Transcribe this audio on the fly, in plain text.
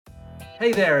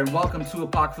Hey there, and welcome to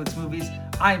Apocalypse Movies.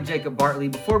 I am Jacob Bartley.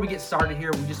 Before we get started here,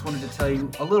 we just wanted to tell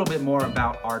you a little bit more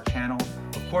about our channel.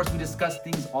 Of course, we discuss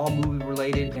things all movie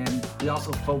related, and we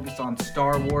also focus on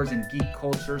Star Wars and geek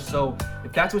culture. So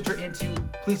if that's what you're into,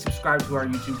 please subscribe to our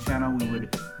YouTube channel.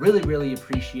 We would really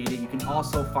appreciate it. You can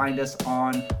also find us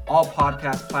on all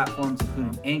podcast platforms,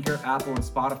 including Anchor, Apple, and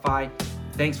Spotify.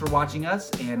 Thanks for watching us,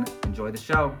 and enjoy the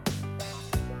show.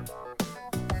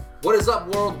 What is up,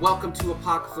 world? Welcome to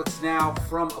Apocalypse Now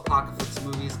from Apocalypse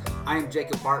Movies. I am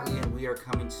Jacob Bartley, and we are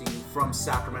coming to you from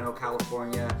Sacramento,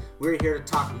 California. We're here to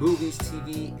talk movies,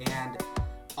 TV, and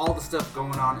all the stuff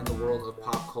going on in the world of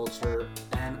pop culture.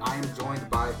 And I am joined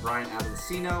by Brian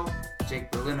Adelacino, Jake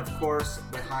Berlin, of course,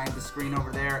 behind the screen over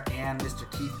there, and Mr.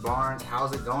 Keith Barnes.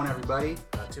 How's it going, everybody?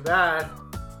 Not too bad.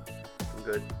 I'm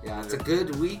good. Yeah, it's a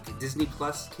good week. Disney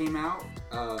Plus came out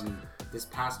this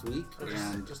past week,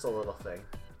 and Just a little thing.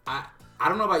 I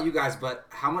don't know about you guys, but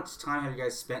how much time have you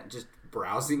guys spent just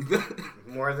browsing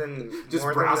More than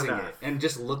browsing enough. it and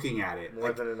just looking at it?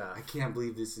 More than enough. I can't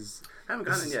believe this is. I haven't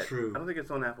this gotten it is yet. true. I don't think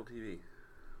it's on Apple TV.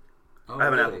 Oh, I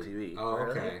have an really? Apple TV. Oh,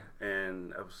 okay.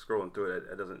 And I was scrolling through it.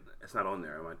 It doesn't. It's not on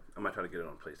there. I might try to get it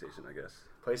on PlayStation. I guess.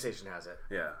 PlayStation has it.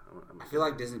 Yeah. I feel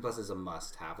like Disney Plus is a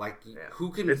must-have. Like,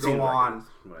 who can It seems go like on it,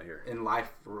 from what I hear. in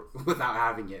life without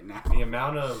having it now? The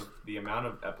amount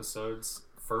of episodes,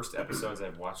 first episodes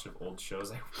I've watched of old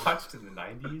shows I watched in the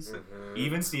 90s.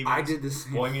 Even Stevens. I did the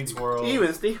same. Boy Meets World.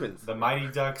 Stevens. The Mighty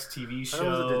Ducks TV I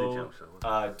know it was a Disney show. Channel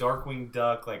show. Darkwing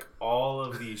Duck. Like all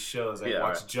of these shows. I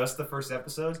watched just the first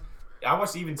episodes. I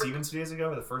watched Even Stevens 2 days ago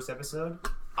for the first episode.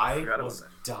 I was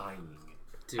dying.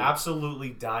 Dude. Absolutely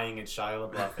dying at Shia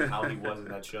LaBeouf and how he was in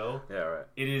that show. Yeah, right.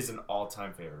 It is an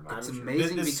all-time favorite of mine. It's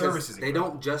amazing This service because is they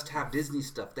incredible. don't just have Disney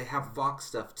stuff; they have Fox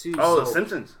stuff too. Oh, so The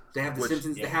Simpsons. They have the Which-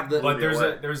 Simpsons. Yeah. They have the. But there's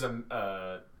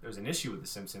What? an issue with The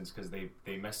Simpsons because they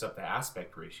messed up the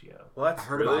aspect ratio. What? I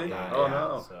heard about Really? that. Oh Yeah,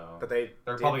 no. So But they're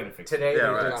probably gonna fix today. it. Yeah,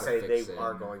 They right. did Gotta say they fix it.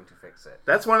 are going to fix it.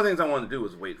 That's one of the things I wanted to do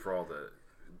was wait for all the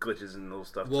glitches and little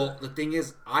stuff. Well, the thing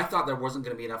is, I thought there wasn't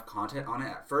going to be enough content on it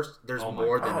at first. There's Oh my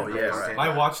more God. than Oh, enough yeah, content. right.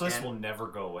 My watch list And will never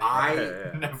go away.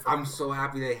 I'm Never. so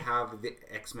happy they have the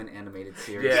X-Men animated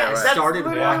series. Yeah, I right. started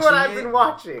That's literally watching what I've it. been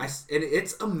watching. And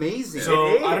it's amazing. So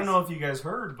It I don't is. know if you guys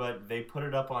heard, but they put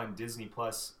it up on Disney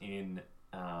Plus in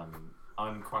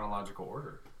unchronological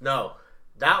order. No,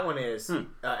 that one is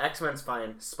X-Men's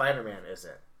fine. Spider-Man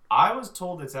isn't. I was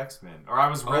told it's X-Men, or I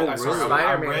was read. Oh, I, sorry, really? I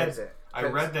Spider-Man read. isn't. I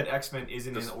read that X-Men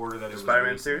isn't in the order that it was. Spider-Man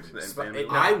released series. in. The Sp-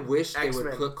 animated- No. I wish they would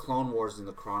X-Men. put Clone Wars in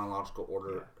the chronological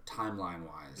order,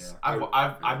 timeline-wise. Yeah.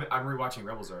 I'm rewatching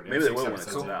Rebels already. Maybe I'm they will when it 6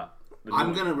 comes episodes in. out. The I'm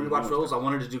new gonna one. rewatch Rebels. I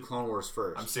wanted to do Clone Wars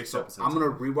first. I'm 6 So episodes I'm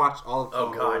gonna rewatch all of Clone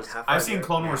Oh God, Wars. have I've fun seen with it.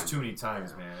 Clone Wars Man. too many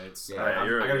times, man. It's Yeah. I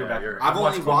You're- gotta go yeah, back. you're- I've I've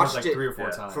watched only Clone Wars watched like it 3 or 4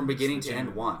 yeah. times from beginning to It's end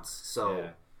genuine. once. So Yeah.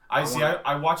 I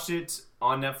I watched it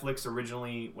on Netflix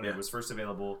originally when Yeah. it was first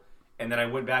available, and then I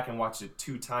went back and watched it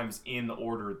 2 times in the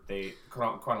order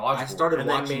chronological. I started And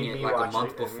then watching made it me like a watch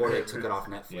month it. before they took it off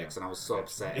Netflix, Yeah. and I was so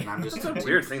upset. And I'm just That's a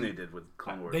weird thing they did with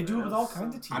Clone Wars. They do it man. with all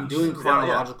kinds of TV I'm doing shows.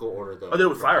 chronological order though. Oh, they did it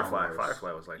with for Clone Firefly. Wars.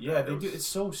 Firefly was like Yeah, that. they It do. was- It's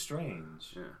so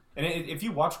strange. Yeah. And if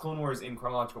you watch Clone Wars in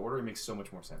chronological order, it makes so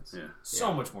much more sense. Yeah. So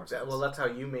Yeah. much more sense. Well, that's how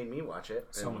you made me watch it.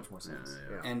 so And much more sense.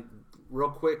 Yeah. And real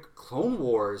quick, Clone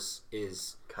Wars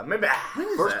is coming back.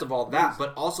 first that? of all that,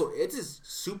 but also it is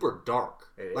super dark.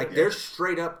 It Like is. there's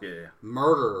straight up Yeah.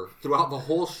 murder throughout the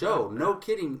whole show. No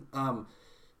kidding.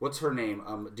 What's her name?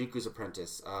 Dooku's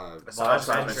apprentice.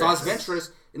 Asajj Asajj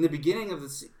Ventress. In the beginning of the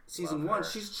season Love 1, her.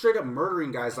 she's straight up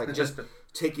murdering guys, like just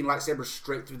taking lightsabers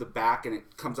straight through the back, and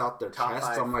it comes out their Top chests.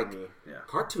 5 I'm for like, me. Yeah.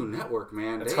 Cartoon Network,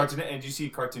 man. That's They- Cartoon. And did you see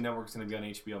Cartoon Network's going to be on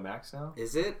HBO Max now?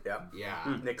 Is it? Yep. Yeah.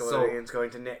 Nickelodeon's going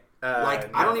to Nick.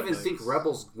 Like, I don't even Netflix. think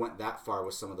Rebels went that far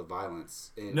with some of the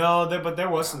violence. No, but there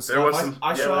was some stuff. There was some- I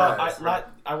yeah, saw. right.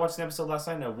 I watched an episode last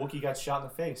night, and a Wookiee got shot in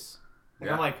the face. And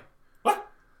Yeah. I'm like, what?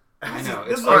 I know.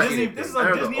 This It's is like hard. Disney. This is I like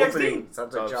remember Disney the XD. opening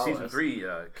Sounds like of Jawas. season 3.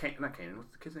 Not Kanan.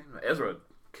 What's the kid's name? Ezra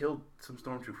killed some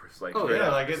stormtroopers. Like, Oh, straight Yeah,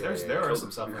 up. like Yeah, there are killed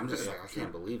some stuff. I'm like just that. like, I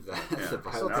can't believe that. Yeah. The I still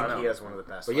violence. think No, he no. has one of the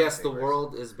best. But yes, the lightsabers.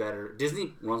 world is better.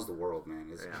 Disney runs the world, man.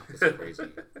 It's crazy.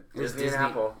 There's Disney and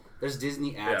Apple. There's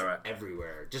Disney ads Yeah, right.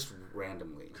 everywhere, just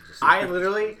randomly. Just I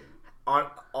literally, on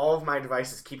all of my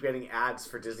devices, keep getting ads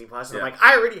for Disney Plus. And Yeah. I'm like,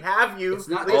 I already have you. It's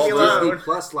not Leave just me Disney alone.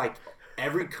 Plus. Like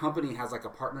every company has like a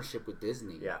partnership with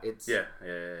Disney. Yeah. It's Yeah.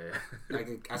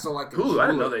 Like I saw like a Hulu, I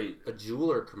didn't know they- a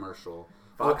jeweler commercial.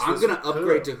 Fox I'm is gonna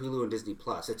upgrade Hulu. to Hulu and Disney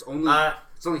Plus. It's only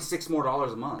 $6 more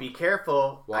a month. Be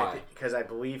careful. Why? Because I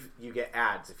believe you get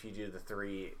ads if you do the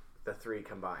three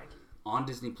combined. On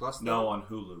Disney Plus? Though? No, on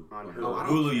Hulu. On Oh, I Hulu. don't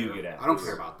Hulu, care. you get ads. I don't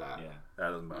care about that. Yeah. That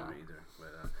doesn't bother me either.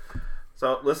 But,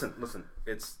 So listen.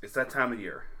 It's that time of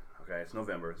year. Okay, it's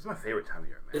November. It's my favorite time of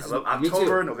year, man. I love me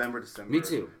October, too. November, December. Me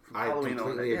too. I Halloween,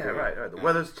 completely agree. Yeah, right. The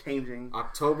weather's changing.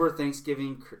 October,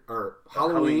 Thanksgiving, or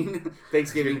Halloween,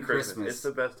 Thanksgiving, Christmas. It's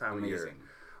the best time of year.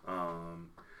 Amazing.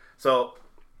 So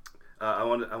I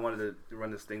wanted to run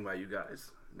this thing by you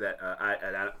guys that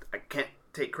I can't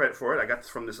take credit for it. I got this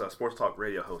from this sports talk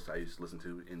radio host I used to listen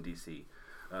to in DC,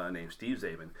 named Steve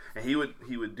Zabin, and he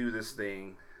would do this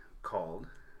thing called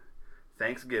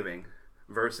Thanksgiving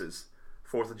versus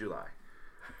 4th of July.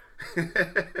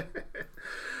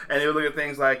 And he would look at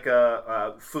things like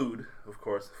food, of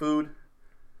course,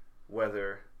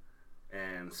 weather,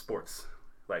 and sports,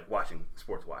 like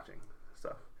sports watching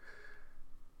stuff.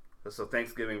 So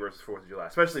Thanksgiving versus 4th of July,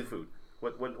 especially food.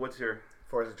 What's your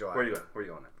 4th of July? Where are you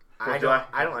going at? I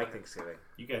don't like Thanksgiving.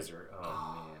 You guys are.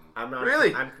 Oh man. I'm not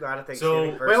really. I'm not a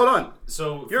Thanksgiving person. Wait, hold on.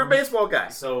 So you're a baseball guy.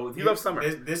 So you love summer.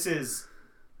 This is.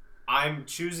 I'm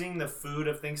choosing the food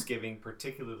of Thanksgiving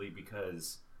particularly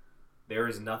because there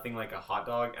is nothing like a hot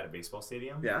dog at a baseball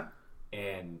stadium. Yeah.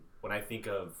 And when I think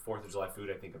of 4th of July food,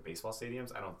 I think of baseball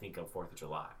stadiums. I don't think of 4th of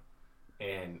July.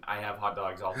 And I have hot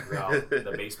dogs all throughout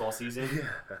the baseball season.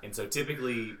 Yeah. And so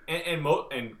typically,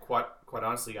 and quite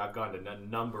honestly, I've gone to a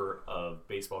number of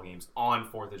baseball games on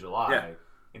 4th of July. Yeah.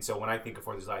 And so when I think of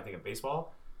 4th of July, I think of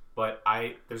baseball. But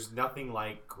there's nothing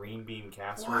like green bean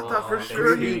casserole. Well, I thought for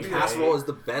sure green bean casserole is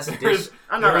the best dish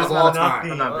of all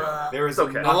time. There is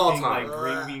nothing like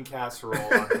green bean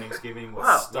casserole on Thanksgiving with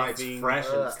stuffing. It's fresh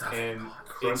and stuff. And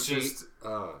it's just,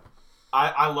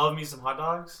 I love me some hot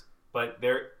dogs, but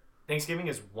Thanksgiving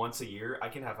is once a year. I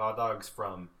can have hot dogs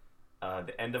from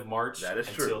the end of March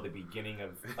until the beginning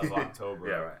of October.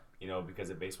 Yeah, right. You know, because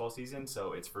of baseball season.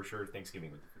 So it's for sure Thanksgiving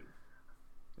with the food.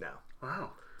 No.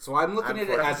 Wow. So I'm looking at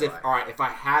it as if, all right, if I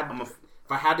had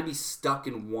to be stuck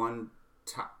in one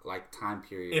time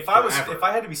period. If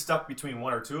I had to be stuck between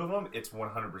one or two of them, it's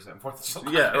 100% 4th of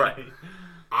July. Yeah, right.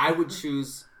 I would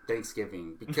choose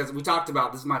Thanksgiving because we talked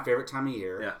about this is my favorite time of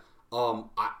year. Yeah.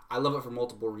 I love it for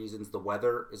multiple reasons. The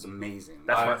weather is amazing.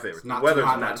 That's my favorite. The weather's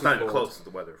not even close to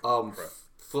the weather.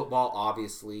 Football,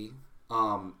 obviously.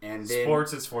 And then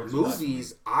sports is 4th of July.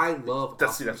 Movies, I love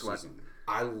Oscar season.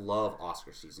 I love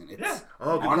Oscar season. It's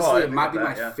honestly, it might be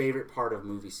my favorite part of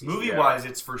movie season. Movie-wise,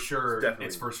 it's for sure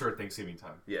Thanksgiving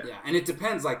time. Yeah, and it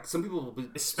depends. Like some people will be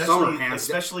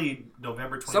especially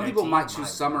November 2019. Some people might choose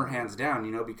summer hands down,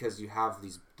 because you have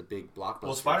the big blockbusters.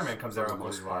 Well, Spider-Man comes out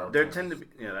most of the There tend to be,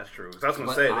 that's true. I was going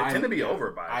to say they tend to be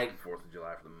over by 4th of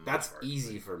July for the most part. That's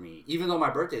easy for me, even though my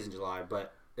birthday's in July,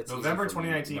 but. November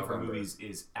 2019 for movies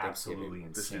is absolutely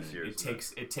insane. It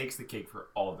takes the cake for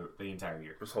all the entire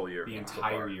year. This whole year. The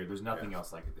entire year. There's nothing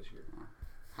else like it this year.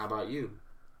 How about you?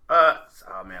 Oh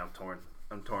man,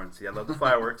 I'm torn. See, I love the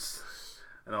fireworks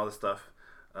and all this stuff.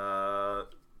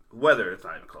 Weather, it's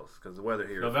not even close because the weather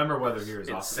here. November weather here is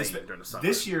insane awesome. during the summer.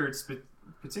 This year it's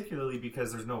particularly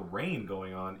because there's no rain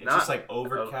going on. It's just like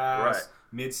overcast.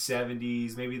 Mid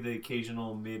 70s, maybe the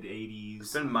occasional mid 80s.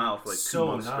 It's been mild for like 2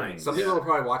 months straight. Some people are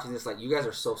probably watching this like, you guys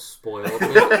are so spoiled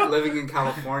living in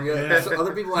California. Yeah. So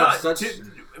other people have such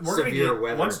severe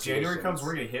weather. Once January comes,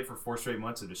 we're going to hit for 4 straight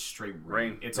months of just straight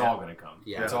rain. It's all going to come.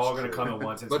 Yeah, it's all going to come at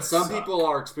once. But some people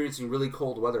are experiencing really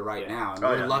cold weather right now. And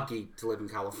we're lucky to live in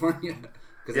California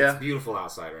because it's beautiful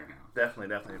outside right now. Definitely.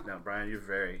 No, Brian, you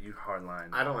hardline.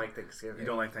 I don't like Thanksgiving. You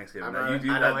don't like Thanksgiving.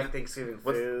 I don't like Thanksgiving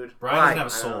food. Brian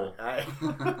doesn't have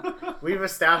a soul. We've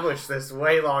established this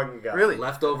way long ago. Really?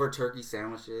 Leftover turkey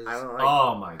sandwiches. I don't like.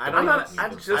 Oh my god! I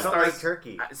don't like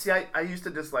turkey. I used to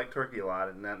dislike turkey a lot,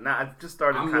 and now I've just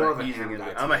started kind of easing into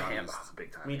it. I'm a ham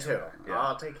big time. Me too. Yeah.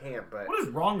 I'll take ham, but what is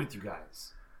wrong with you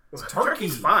guys?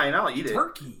 Turkey's fine. I'll eat it.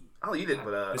 Turkey. I'll eat it,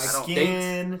 but the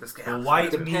skin, the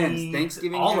white meat,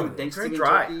 Thanksgiving, all of it. It's very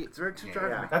dry. It's very too dry.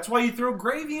 Yeah. That's why you throw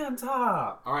gravy on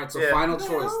top. All right, so final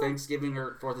choice: Thanksgiving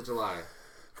or 4th of July?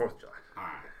 4th of July. All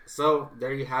right, so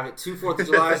there you have it: 2 4th of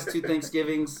Julys, 2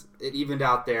 Thanksgivings. It evened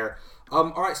out there. All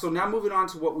right, so now moving on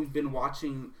to what we've been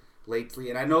watching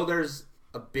lately, and I know there's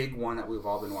a big one that we've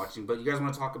all been watching, but you guys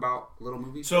want to talk about little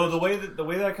movies? So the way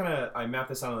that I mapped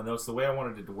this out on the notes, the way I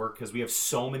wanted it to work, because we have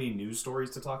so many news stories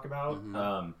to talk about.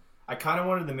 Mm-hmm. I kind of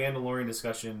wanted the Mandalorian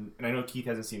discussion, and I know Keith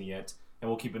hasn't seen it yet, and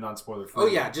we'll keep it non-spoiler free. Oh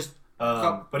yeah, just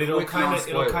but it'll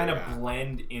kind of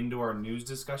blend into our news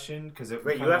discussion because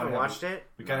wait, you haven't watched it?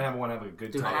 We kind of want to have a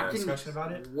good discussion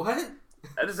about it. What?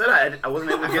 I just said I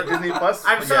wasn't able to get Disney Plus.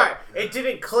 I'm sorry, it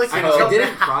didn't click. It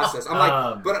didn't process. I'm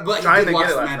like, but trying to watch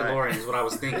get The Mandalorian is what I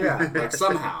was thinking. Like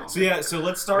somehow. So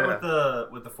let's start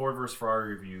with the Ford vs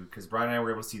Ferrari review because Brian and I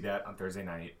were able to see that on Thursday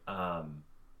night.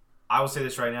 I will say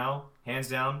this right now, hands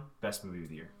down, best movie of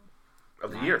the year.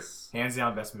 of the year. Hands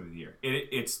down, best movie of the year.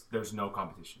 It's there's no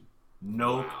competition.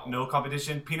 No Wow. no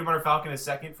competition. Peanut Butter Falcon is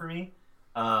second for me.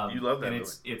 You love that and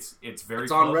movie. it's very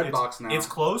It's on close. Redbox now. It's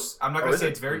close. I'm not gonna is say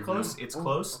it? it's very close. It's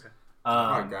close. Okay.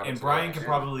 Probably grab it And to Brian watch, can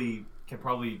yeah.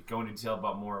 probably go into detail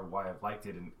about more of why I've liked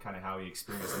it and kind of how he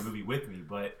experienced the movie with me.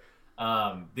 But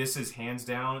this is hands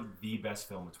down the best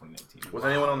film of 2019. Was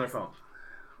anyone on their phone?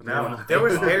 No, there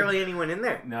was barely anyone in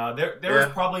there. No, there Yeah.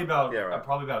 was probably about Yeah, right.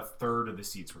 probably about a third of the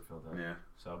seats were filled up. Yeah.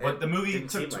 So, but the movie didn't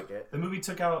seem like it. the movie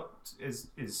took out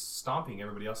is stomping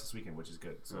everybody else this weekend, which is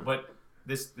good. So, but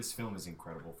this film is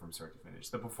incredible from start to finish.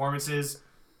 The performances,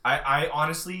 I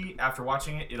honestly, after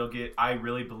watching it, I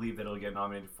really believe that it'll get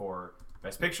nominated for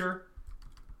Best Picture,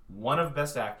 one of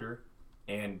Best Actor,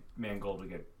 and Mangold will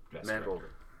get Best Mangold.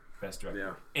 Director. Best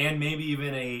Director. Yeah. And maybe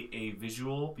even a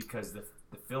visual, because the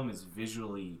film is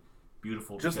visually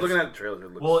beautiful. Just because- looking at the trailer, it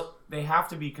looks. well, they have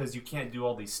to be because you can't do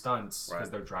all these stunts because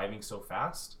Right. they're driving so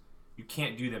fast. You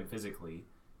can't do them physically.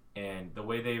 And the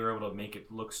way they were able to make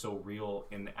it look so real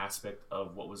in the aspect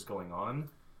of what was going on,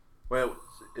 well,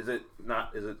 is it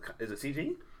not? Is it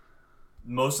CG?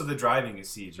 most of the driving is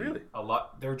CG. Really? A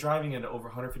lot. They're driving at over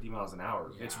 150 miles an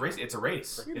hour. Yeah. It's race. It's a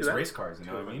race. can do It's that. race cars. You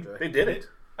know what I mean? They did it.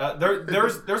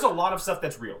 There's a lot of stuff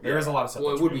that's real. There is a lot of stuff.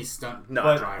 Well, that's it would real. be stunt. No,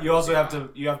 But drivers, you also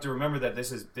yeah. have to remember that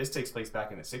this takes place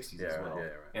back in the 60s Yeah, as right, well. yeah,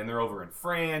 right. And they're over in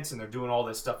France and they're doing all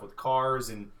this stuff with cars,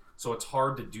 and so it's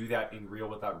hard to do that in real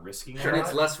without risking And a it's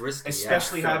lot. less risky.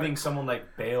 Especially yeah. having someone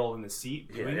like Bale in the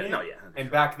seat Yeah, doing yeah, it. no, yeah. And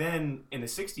back then in the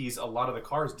 60s, a lot of the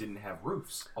cars didn't have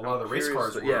roofs. A lot of the race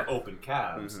curious, cars were yeah. open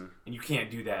cabs, Mhm. and you can't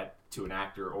do that to an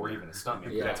actor or even a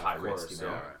stuntman. Yeah, That's high of risk, course, you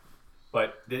know. Yeah, right.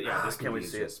 But this Can't movie wait to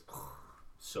is see it. just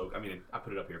so. I mean, I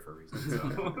put it up here for a reason.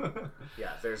 So.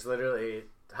 Yeah, there's literally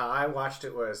how I watched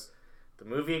it was the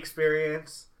movie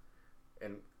experience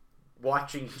and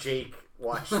watching Jake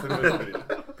watch the movie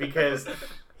because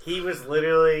he was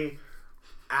literally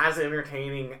as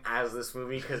entertaining as this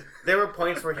movie because there were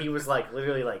points where he was like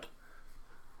literally like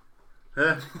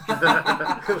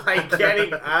like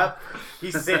getting up,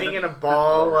 he's sitting in a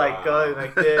ball like going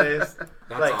like this,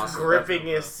 That's like awesome. gripping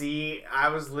his seat. I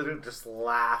was literally just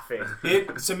laughing.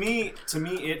 It to me,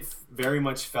 it very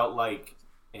much felt like,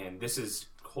 and this is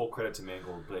whole credit to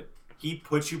Mangold, but he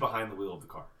put you behind the wheel of the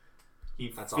car. He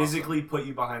That's physically put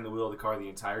you behind the wheel of the car the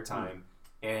entire time.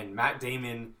 And Matt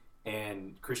Damon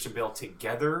and Christian Bale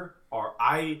together are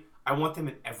I want them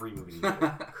in every movie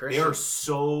together. They are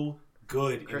so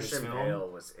good Christian in this film. Bale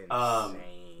was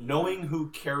insane. Knowing who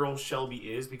Carroll Shelby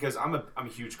is, because I'm a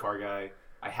huge car guy.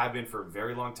 I have been for a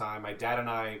very long time. My dad and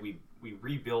I we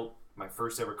rebuilt my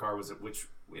first ever car, which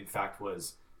in fact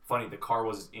was funny. The car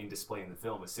was in display in the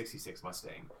film, a '66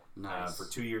 Mustang, Nice. for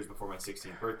 2 years before my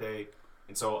 16th birthday.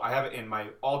 And so I have it. And my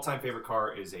all-time favorite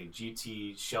car is a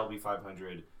GT Shelby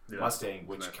 500 Mustang,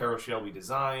 which nice. Carroll Shelby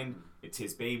designed. It's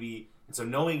his baby. And so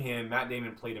knowing him, Matt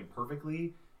Damon played him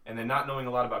perfectly. And then not knowing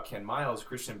a lot about Ken Miles,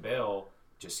 Christian Bale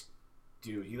just,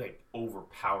 dude, he like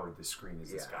overpowered the screen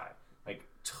as this Yeah. guy. Like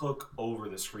took over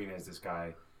the screen as this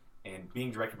guy, and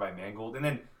being directed by Mangold. And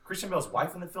then Christian Bale's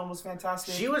wife in the film was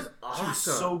fantastic. She was She awesome. was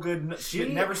so good. She had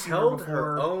She never seen her held before.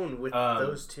 her own with Um,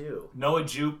 those two. Noah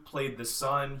Jupe played the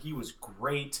son. He was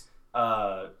great.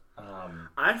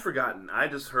 I'd forgotten. I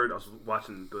just heard. I was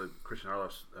watching the Christian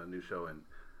Harloff's new show, and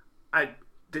I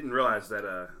didn't realize that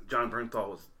John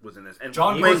Bernthal was in this. And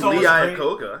John playing Bernthal was Lee great.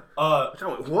 Iacocca. Which I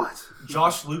went, what?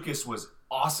 Josh Lucas was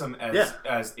awesome as Yeah.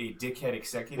 as a dickhead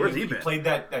executive. Where's he been? played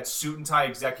that suit and tie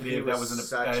executive He that was was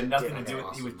such that had a nothing to dickhead. do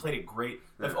with. He Awesome. played it great.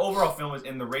 The Yeah. overall film was,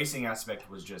 and the racing aspect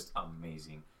was just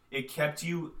amazing. It kept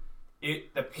you.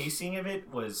 The pacing of it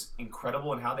was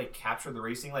incredible, and how they captured the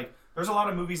racing. Like, there's a lot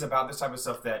of movies about this type of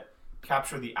stuff that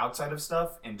capture the outside of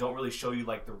stuff and don't really show you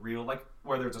like the real, like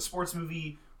whether it's a sports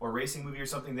movie or a racing movie or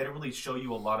something. They don't really show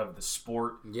you a lot of the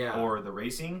sport Yeah. or the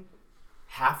racing.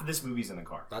 Half of this movie's in the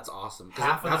car. That's awesome. 'Cause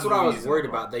Half of that's the what I movie was is in worried the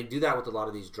car. about. They do that with a lot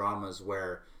of these dramas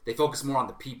where they focus more on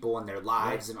the people and their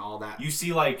lives and all that. You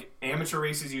see like amateur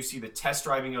races, you see the test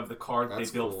driving of the car that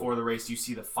That's they built cool. for the race, you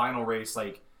see the final race,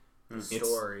 like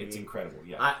Story. it's incredible.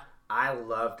 Yeah. I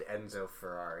loved Enzo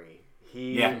Ferrari.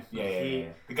 Yeah.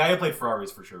 The guy who played Ferrari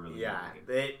is for sure really Yeah,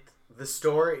 good. the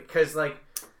story, because like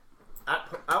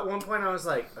at one point I was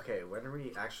like, okay, when are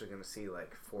we actually going to see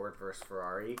like Ford versus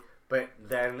Ferrari? But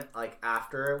then like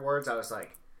afterwards I was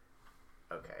like,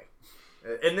 okay,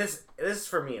 and this is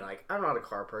for me. Like, I'm not a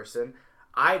car person.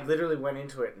 I literally went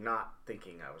into it not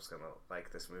thinking I was gonna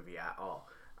like this movie at all.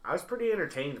 I was pretty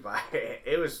entertained by it.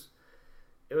 It was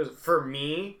for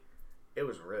me. It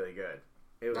was really good.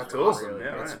 It was That's really, awesome. really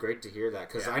Yeah, good. It's great to hear that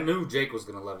because Yeah. I knew Jake was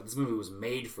gonna love it. This movie was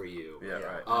made for you. Yeah, Yeah.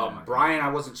 right. Oh my Brian, I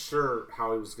wasn't sure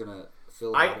how he was gonna feel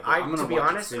about it. I'm to gonna be watch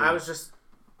it honest, soon. I was just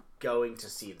going to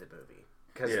see the movie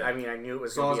because Yeah. I mean I knew it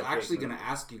was. So I Gonna was be a big actually movie. going to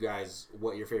ask you guys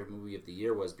what your favorite movie of the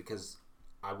year was because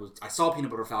I saw Peanut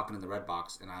Butter Falcon in the red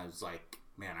box and I was like,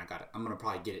 man, I got it. I'm going to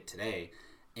probably get it today.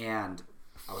 And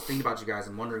I was thinking about you guys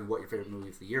and wondering what your favorite movie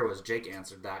of the year was. Jake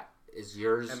answered that. Is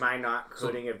yours? Am I not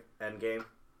including Endgame?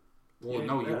 Well, Yeah,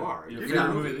 no, you yeah. are. Your Your favorite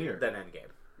favorite movie of the year. Then Endgame.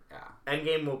 Yeah.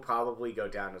 Endgame will probably go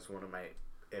down as one of my,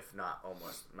 if not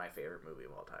almost my favorite movie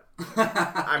of all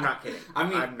time. I'm not kidding. I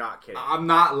mean, I'm not kidding. I'm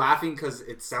not laughing because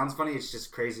it sounds funny. It's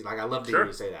just crazy. Like I love to hear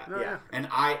you say that. No, Yeah. And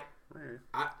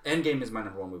Endgame is my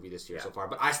number one movie this year so far.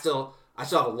 But I still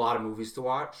have a lot of movies to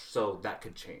watch, so that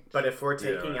could change. But if we're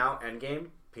taking right. out Endgame,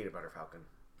 Peanut Butter Falcon.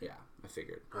 Yeah, I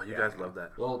figured. Oh, you guys love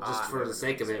that. Well, just for it the was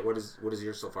sake of it, what is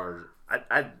yours so far?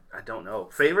 I don't know.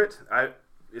 Favorite?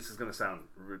 This is gonna sound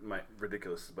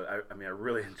ridiculous, but I mean I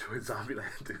really enjoyed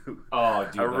Zombieland too. Oh,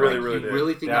 dude, I really, You really did.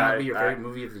 really think that might be your I- favorite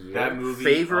movie of the year? that movie.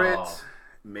 Favorite? Oh.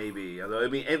 Maybe. Although I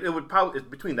mean it would probably it's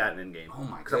between that and Endgame. Oh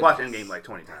my Because I watched goodness. Endgame like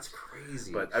 20 That's times.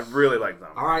 crazy. But I really like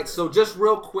Zombieland. All right, so just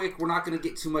real quick, we're not going to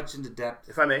get too much into depth.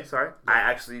 If I may, sorry.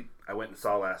 I went and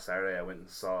saw last Saturday. I went and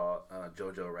saw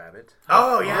Jojo Rabbit.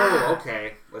 Oh yeah. Oh,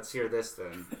 okay. Let's hear this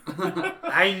then.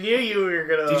 I knew you were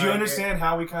gonna. Did you like understand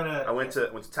how we kind I of? went to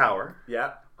Tower. It.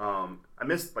 Yeah. I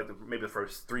missed like maybe the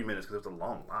first 3 minutes because there was a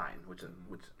long line, which I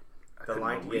The couldn't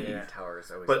line to get in believe. at Tower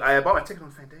is always. But I bought my ticket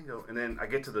on Fandango, and then I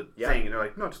get to the Yeah. thing, and they're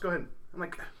like, "No, just go ahead." I'm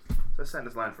like, "I sat in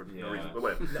this line for no Yeah. reason." But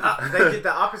whatever. They did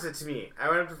the opposite to me. I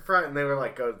went up to the front and they were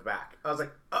like, "Go to the back." I was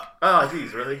like, "Oh, Oh,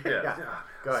 geez, really? Yeah. Yeah.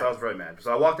 Go So ahead. I was very mad.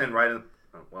 So I walked in right in.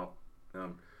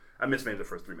 I missed maybe the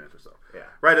first 3 minutes or so. yeah."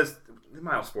 Right as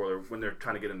mild spoiler when they're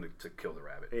trying to get him to kill the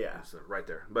rabbit. Yeah. It's, right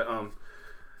there. But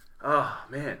oh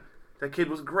man, that kid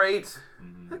was great.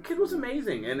 That kid was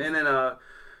amazing. And then I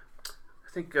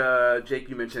think Jake,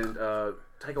 you mentioned Taika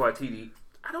Waititi.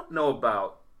 I don't know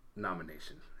about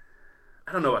nomination.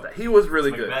 I don't know about that. He was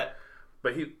really good,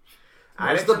 but he.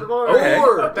 I Where's didn't the the board. board?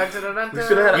 We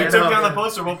should've had We I took know. down the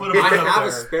poster. We'll put a I board up have there.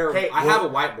 a spare. Hey, I have a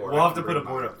whiteboard. We'll I have to can put a bring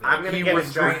board by. up there. I'm gonna He get was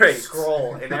a giant great.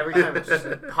 scroll, and every time it's just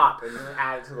pop and then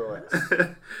add it to the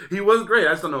list. He was great.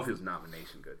 I just don't know if he was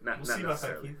nomination good. Not We'll see about that,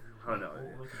 necessarily. Keith. I don't know. We'll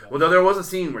look at that. Well, though there was a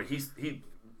scene where he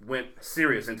went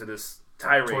serious into this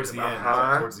tirade Towards the about end.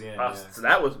 how. Towards the end. Uh, Yeah. So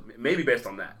that was maybe based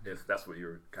on that, if that's what you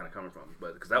were kind of coming from,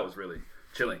 but because that was really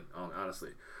chilling,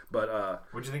 honestly. But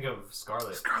What'd you think of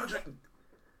Scarlett? Scarlett,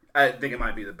 I think it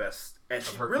might be the best, and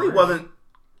she her really career. wasn't.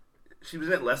 She was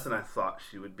in it less than I thought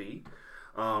she would be,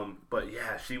 but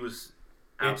yeah, she was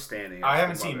outstanding. I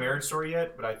haven't as a seen mother. Marriage Story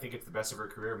yet, but I think it's the best of her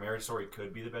career. Marriage Story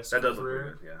could be the best That of her does look career.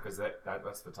 really good, yeah. Because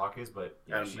that's the talk is, but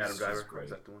yeah, Adam she's Driver, great. is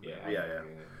that the one? Yeah, Yeah. Isn't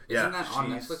Yeah, that on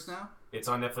she's- Netflix now? It's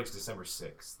on Netflix December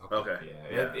 6th. Okay.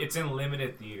 Yeah, it's in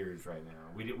limited theaters right now.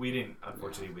 We didn't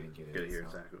unfortunately we didn't get it. Get it here,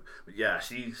 so. exactly. But yeah,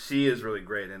 she is really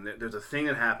great, and there's a thing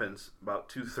that happens about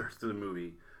 2/3 through the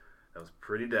movie that was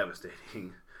pretty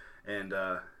devastating, and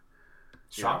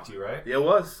Shocked you, right? yeah, it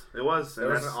was, There and was an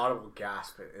that's- audible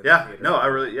gasp. In yeah, the theater. no, I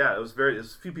really, yeah, it was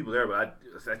there's a few people there, but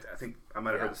I think I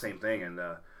might have Yeah. heard the same thing, and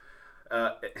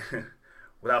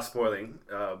without spoiling,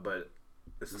 but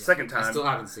it's the second time. I still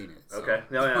haven't seen it. So. Okay,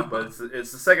 no, yeah, but it's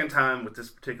the second time with this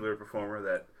particular performer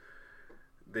that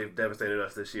they've devastated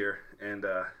us this year, and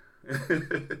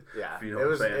Yeah, if you know it what I'm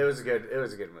was saying. it was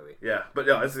a good movie. Yeah, but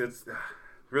no, it's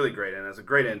really great, and it's a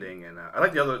great ending. And I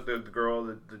like the girl,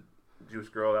 the Jewish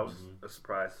girl. That was a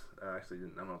surprise. Actually,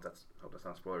 I don't know if that's I hope that's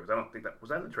not a spoiler because I don't think that was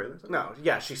that in the trailer. No,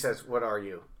 yeah, she says, "What are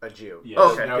you, a Jew?" Yeah,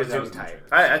 Oh, okay. that was Because in the tight.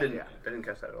 trailer. I didn't Yeah. I didn't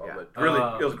catch that at all, Yeah. but really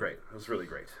it was great. It was really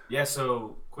great. Yeah,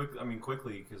 so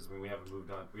quickly because we haven't moved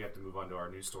on. We have to move on to our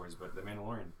news stories, but The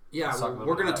Mandalorian. Yeah, Let's talk a little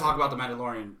we're bit going to about talk about the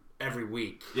Mandalorian every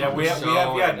week. Yeah, on we the have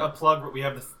show, and a plug. We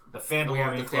have the Fandalorian we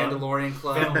have the Club. Fandalorian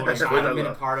Club, Fandalorian which Club. I haven't been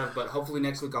a part of, but hopefully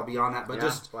next week I'll be on that. But Yeah,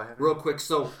 just why haven't real quick,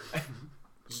 so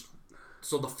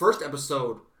the first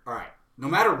episode. All right, no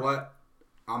matter what,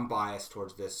 I'm biased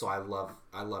towards this, so I love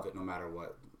it no matter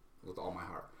what with all my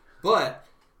heart. But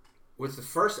with the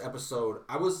first episode,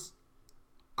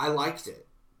 I liked it.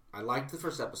 I liked the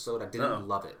first episode. I didn't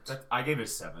love it. I gave it a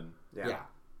 7. Yeah,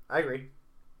 I agree.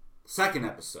 Second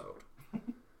episode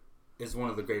is one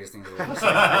of the greatest things I've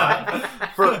ever seen.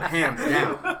 For hands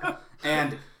down.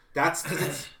 And that's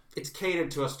because it's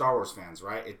catered to us Star Wars fans,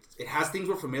 right? It has things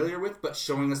we're familiar with, but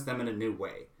showing us them in a new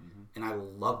way. And I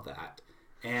love that.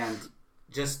 And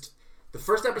just the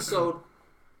first episode,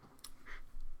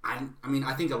 I mean,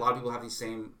 I think a lot of people have these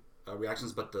same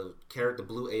reactions, but the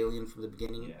blue alien from the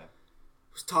beginning Yeah,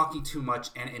 was talking too much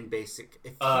and basic.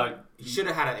 He should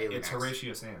have had an alien it's accent.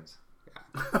 Horatio Sands. Yeah.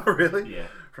 Really? Yeah.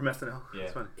 From SNL. Yeah.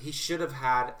 That's funny. He should have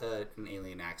had an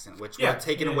alien accent, which would Yeah, have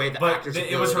taken away the but actor's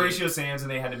it was ability. Horatio Sands, and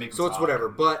they had to make him So it's talk. whatever.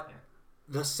 But Yeah.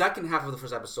 the second half of the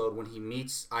first episode, when he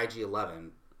meets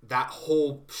IG-11, that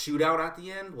whole shootout at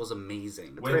the end was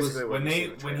amazing. When, It was- basically when what you see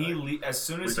they in the when he trailer. as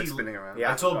soon as He's like he spinning around.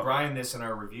 Yeah. I told Oh. Brian this in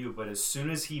our review, but as soon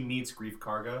as he meets Grief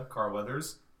Karga, Carl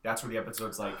Weathers, that's where the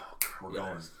episode's like, we're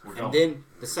going. We're going. and then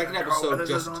the second Carl episode Weathers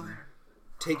is just on there.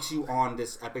 takes you on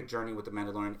this epic journey with the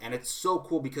Mandalorian, and it's so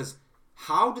cool because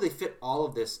how do they fit all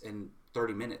of this in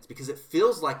 30 minutes? Because it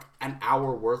feels like an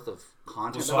hour worth of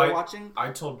content So that we're watching,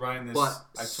 I told Brian this. but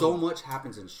I so told, much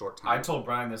happens in a short time. I told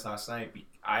Brian this last night.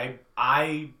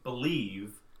 I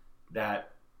believe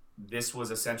that this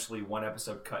was essentially one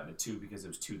episode cut into two because it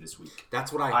was two this week.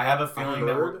 That's what I have a feeling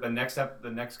that heard. the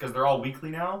next because they're all weekly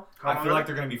now. How I long feel are like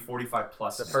they? they're going to be 45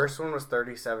 plus. The first one was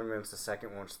 37 minutes. The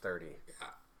second one's 30.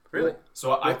 Really?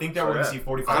 So I think that we're going to see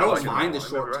 45. I don't plus. mind the I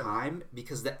short remember time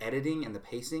because the editing and the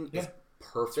pacing is Yeah.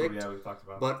 perfect. Yeah, we talked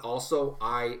about. But also,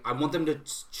 I want them to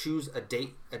choose a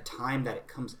time that it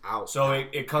comes out. So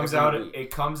it comes every out. week.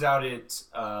 It comes out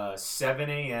at 7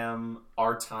 a.m.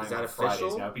 our time Is that on Fridays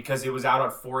official? now because it was out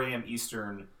at 4 a.m.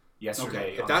 Eastern yesterday.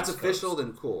 Okay, if on that's the East official, Coast.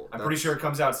 then cool. I'm pretty sure it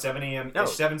comes out 7 a.m. No,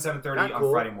 7:30 Not on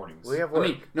cool. Friday mornings. We have I work.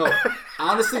 mean, no.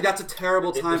 Honestly, that's a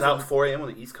terrible It time. was out 4 a.m.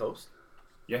 on the East Coast.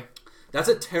 Yeah, That's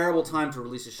a terrible time to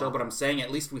release a show. But I'm saying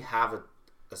at least we have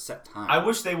a set time. I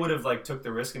wish they would have took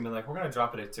the risk and been like, we're gonna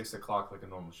drop it at 6 o'clock like a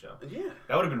normal show. Yeah.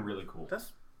 That would have been really cool.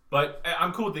 That's But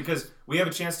I'm cool with it because we have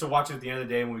a chance to watch it at the end of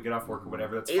the day when we get off work or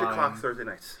whatever. That's 8 fine. o'clock Thursday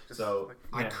nights. Just So like-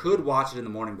 I yeah. could watch it in the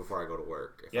morning before I go to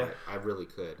work. If Yeah. I really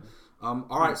could. All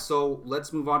right, so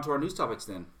let's move on to our news topics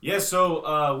then. Yeah,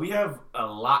 so we have a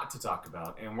lot to talk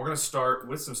about, and we're going to start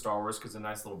with some Star Wars because it's a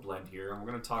nice little blend here. And we're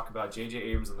going to talk about J.J.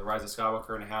 Abrams and the Rise of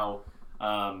Skywalker and how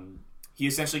he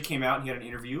essentially came out and he had an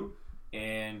interview,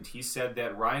 and he said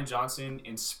that Rian Johnson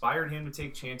inspired him to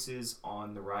take chances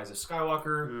on the Rise of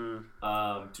Skywalker,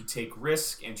 to take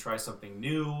risk and try something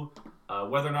new.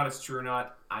 Whether or not it's true or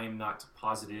not, I am not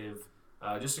positive.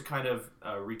 Just to kind of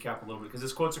recap a little bit, because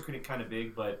his quotes are kind of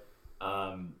big, but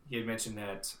he had mentioned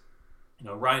that,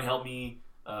 Ryan helped me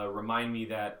remind me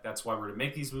that that's why we're to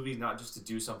make these movies, not just to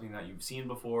do something that you've seen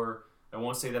before. I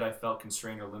won't say that I felt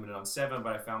constrained or limited on 7,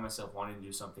 but I found myself wanting to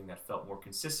do something that felt more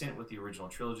consistent with the original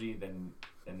trilogy than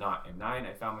not. In 9,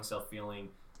 I found myself feeling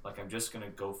like I'm just going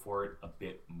to go for it a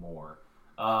bit more.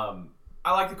 I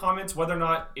like the comments. Whether or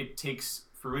not it takes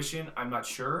fruition, I'm not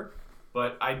sure.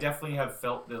 But I definitely have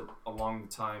felt that along the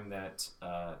time that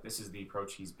this is the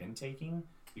approach he's been taking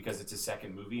because it's his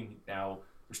second movie. And now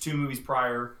there's 2 movies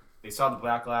prior. They saw the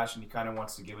backlash, and he kind of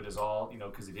wants to give it his all,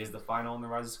 because it is the final in the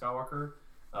Rise of Skywalker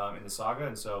in the saga.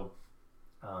 And so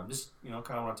just, kind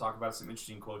of want to talk about some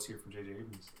interesting quotes here from J.J.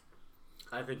 Abrams.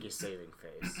 I think he's saving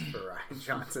face for Rian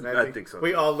Johnson. I think so.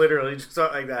 We all literally just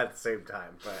thought like that at the same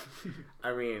time. But,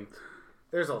 I mean,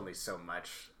 there's only so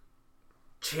much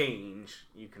change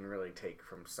you can really take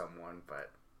from someone,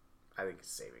 but I think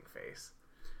it's saving face.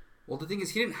 Well, the thing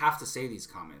is, he didn't have to say these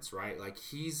comments, right? Like,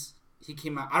 he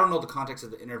came out... I don't know the context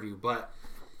of the interview, but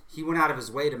he went out of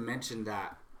his way to mention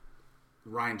that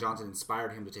Rian Johnson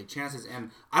inspired him to take chances,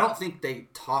 and I don't think they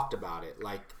talked about it.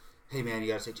 Like, hey, man, you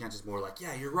gotta take chances more. Like,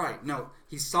 yeah, you're right. No,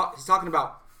 he's talking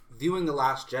about viewing The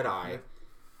Last Jedi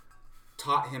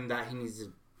taught him that he needs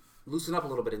to loosen up a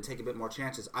little bit and take a bit more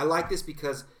chances. I like this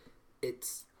because it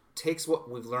takes what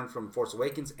we've learned from Force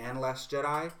Awakens and Last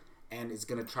Jedi and is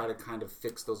going to try to kind of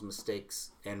fix those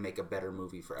mistakes and make a better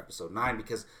movie for Episode 9,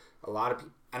 because a lot of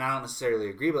people, and I don't necessarily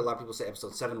agree, but a lot of people say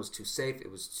Episode 7 was too safe.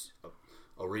 It was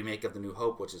a remake of The New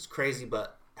Hope, which is crazy,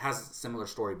 but has similar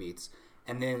story beats.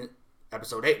 And then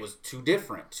Episode 8 was too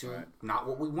different, not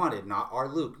what we wanted, not our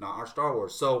Luke, not our Star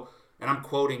Wars. So, and I'm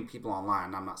quoting people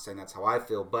online, I'm not saying that's how I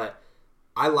feel, but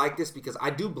I like this because I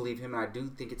do believe him, and I do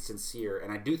think it's sincere,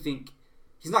 and I do think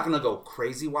he's not going to go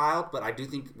crazy wild, but I do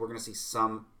think we're going to see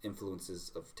some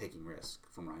influences of taking risk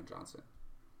from Rian Johnson.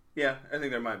 Yeah, I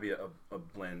think there might be a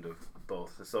blend of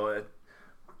both. So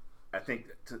I think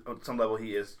on some level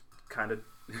he is kind of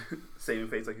saving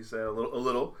face, like you said, a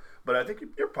little. But I think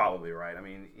you're probably right. I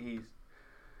mean, he's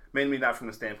mainly not from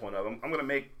the standpoint of I'm going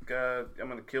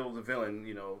to kill the villain,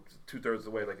 2/3 of the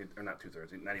way, or not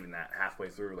 2/3, not even that, halfway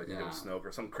through, like he did with Snoke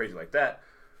or something crazy like that.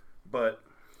 But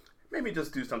maybe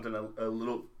just do something a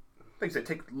little, like you said,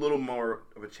 take a little more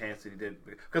of a chance than he did,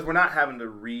 because we're not having to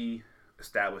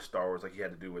re-establish Star Wars like he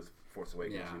had to do with Force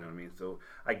Awakens. Yeah. You know what I mean? So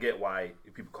I get why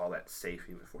people call that safe.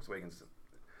 Even Force Awakens,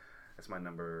 that's my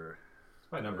number.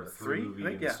 My number 3 movie I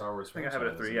think, in the Star Wars I think I franchise.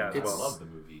 have it at 3. Yeah, I well. love the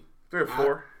movie. 3 or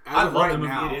 4. I As of love right the movie.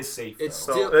 now, It is safe, it's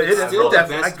though. still, So it it's is still the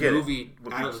definitely- I best get it. movie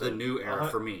What out people of the say. new era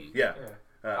for me. Yeah.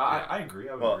 I agree.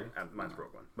 I would Well, agree. mine's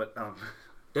broke one, but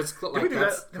That's we like do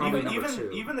that's that? probably Even number even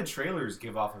two. even the trailers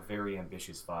give off a very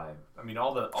ambitious vibe. I mean,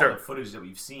 all the Sure. footage that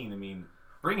we've seen. I mean,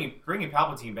 bringing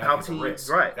Palpatine back is a Palpatine,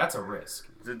 risk. right. That's a risk.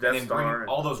 The And Death then Star. bringing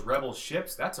all those rebel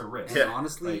ships. That's a risk. And Yeah.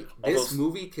 honestly, Like, all this those,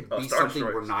 movie could be Star something we're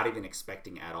Destroyers. not even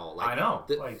expecting at all. Like, I know.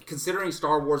 Like- considering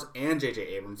Star Wars and J.J.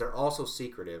 Abrams, they're also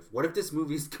secretive. What if this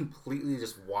movie's completely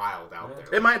just wild out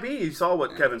there? It might be. You saw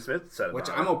what Kevin Smith said about Which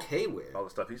it. I'm okay with. All the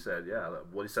stuff he said, yeah.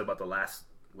 What he said about the last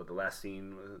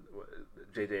scene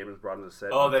J.J. Abrams brought into the set.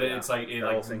 Oh, that Yeah. it's like it That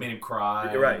whole like thing. made him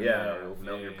cry. You're right, yeah. yeah, It'll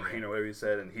melt your yeah. brain or whatever he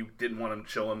said, and he didn't want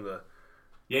to show him the.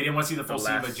 Yeah, he didn't want to see the full The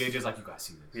scene, last- but JJ's like, you gotta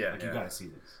see this. Yeah, like, yeah. you gotta see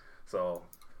this. So,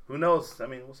 who knows? I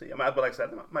mean, we'll see. But like I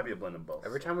said, it might be a blend of both.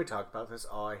 Every time we talk about this,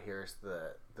 all I hear is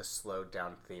the slowed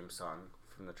down theme song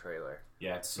from the trailer.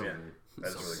 Yeah, it's so Yeah. good.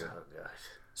 That's So really So good. good.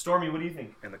 Stormy, what do you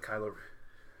think? And the Kylo.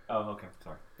 Oh, okay,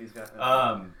 sorry. He's got.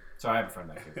 Sorry, I have a friend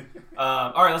back here.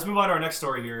 All right, let's move on to our next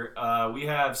story here. We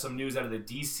have some news out of the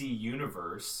DC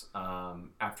universe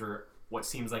after what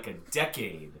seems like a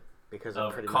decade Because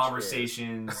of pretty much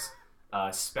conversations,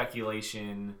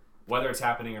 speculation, whether it's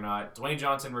happening or not. Dwayne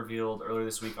Johnson revealed earlier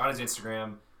this week on his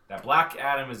Instagram that Black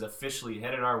Adam is officially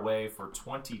headed our way for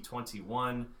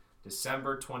 2021,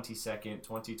 December 22nd,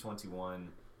 2021.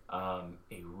 A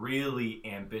really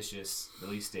ambitious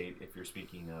release date, if you're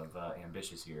speaking of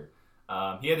ambitious here.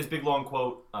 He had this big long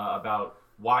quote about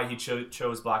why he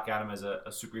chose Black Adam as a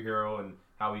superhero and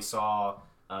how he saw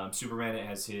Superman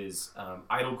as his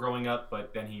idol growing up,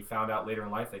 but then he found out later in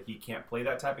life that he can't play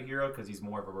that type of hero because he's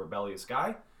more of a rebellious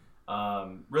guy.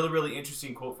 Really, really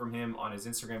interesting quote from him on his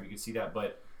Instagram. You can see that,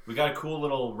 but we got a cool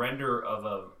little render of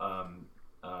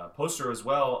a poster as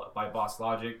well by Boss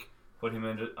Logic. Put him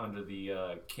under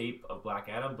the cape of Black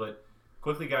Adam. But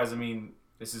quickly, guys, I mean,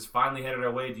 this is finally headed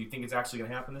our way. Do you think it's actually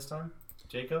going to happen this time,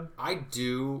 Jacob? I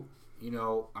do.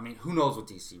 I mean, who knows with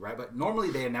DC, right? But normally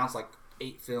they announce like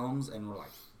 8 films, and we're like,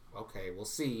 okay, we'll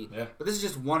see. Yeah. But this is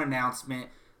just one announcement.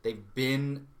 They've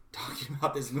been talking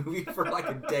about this movie for like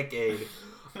a decade.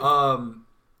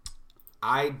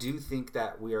 I do think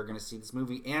that we are going to see this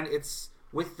movie, and it's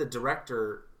with the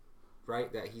director,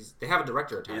 right? They have a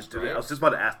director attached, right? I was just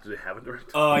about to ask, do they have a director?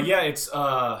 Yeah, it's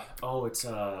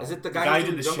Is it the guy who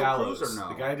who did did the Jungle Shallows? Cruise or no?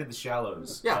 The guy who did the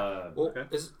Shallows. Yeah. okay.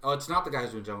 It's not the guy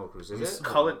who's doing Jungle Cruise, is it?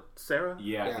 Call it Sarah?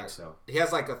 Yeah, I Yeah. think so. He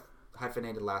has like a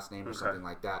hyphenated last name or Okay. something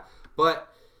like that.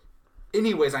 But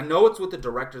anyways, I know it's with the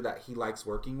director that he likes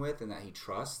working with and that he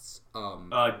trusts.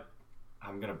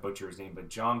 I'm gonna butcher his name, but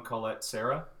John Colette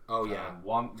Sarah. Oh yeah.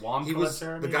 Juan He Colette was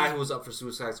Sarah. the maybe? guy who was up for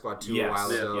Suicide Squad 2 a Yes,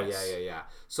 while yeah, ago. yes. Yeah.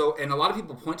 So, and a lot of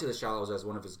people point to The Shallows as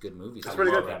one of his good movies. That's I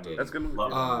pretty love good. that movie. That's a good movie.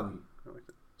 Love Yeah. Um, I like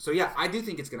that. So yeah, I do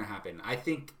think it's going to happen. I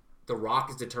think The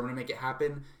Rock is determined to make it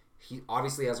happen. He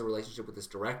obviously has a relationship with this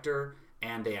director,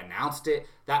 and they announced it.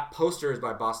 That poster is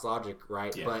by Boss Logic,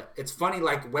 right? Yeah. But it's funny,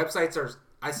 like websites are.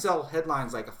 I sell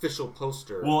headlines like official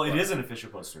poster. Well, it but- is an official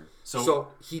poster. So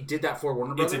he did that for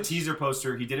Warner Brothers. It's a teaser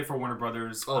poster. He did it for Warner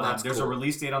Brothers. Oh, that's There's cool. a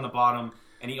release date on the bottom,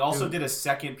 and he also Dude. did a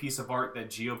second piece of art that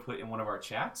Gio put in one of our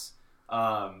chats.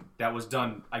 That was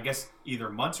done, I guess, either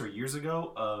months or years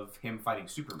ago of him fighting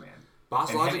Superman.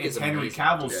 Boss And Logic it's is Henry amazing.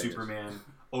 Cavill's Yeah, it is. Superman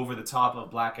over the top of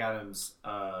Black Adam's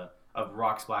of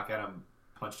Rock's Black Adam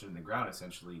punched in the ground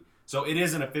essentially. So it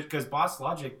is an official because Boss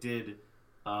Logic did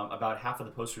about half of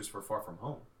the posters for Far From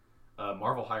Home.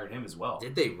 Marvel hired him as well.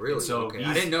 Did they really? And so okay. I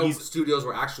he's- didn't know he's- studios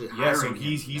were actually hiring Yeah, so him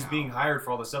he's now. being hired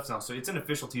for all the stuff now. So it's an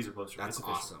official teaser poster. That's It's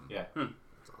official. awesome. Yeah.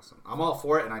 That's awesome. I'm all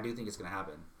for it, and I do think it's going to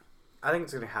happen. I think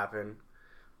it's gonna happen.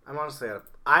 I'm honestly,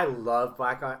 I love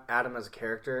Black Adam as a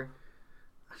character.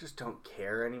 I just don't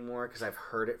care anymore because I've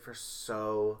heard it for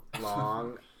so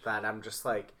long that I'm just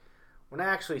like, when I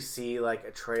actually see like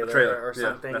a trailer or yeah,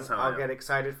 something, that's how I I'll am. get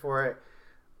excited for it.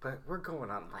 But we're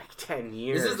going on like 10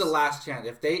 years. This is the last chance.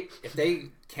 If they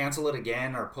cancel it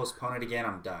again or postpone it again,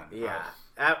 I'm done. Yeah.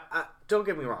 Don't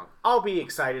get me wrong. I'll be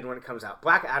excited when it comes out.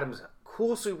 Black Adam's a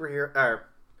cool superhero or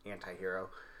anti-hero.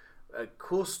 A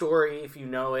cool story if you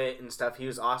know it and stuff. He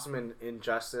was awesome in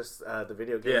Injustice, the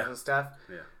video games Yeah. and stuff.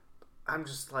 Yeah. I'm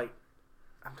just like,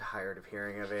 I'm tired of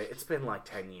hearing of it. It's been like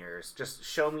 10 years. Just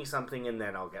show me something and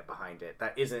then I'll get behind it.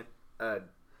 That isn't a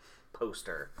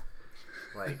poster.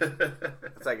 Like,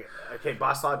 it's like, okay,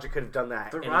 Boss Logic could have done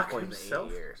that The at any Rock point in the himself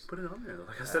 8 years. put it on there.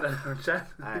 Like I said in our chat.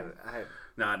 I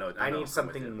No, no, I know. need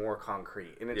something more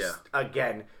concrete. And it's, Yeah.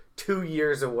 again, 2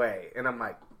 years away. And I'm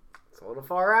like, it's a little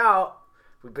far out.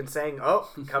 We've been saying, oh,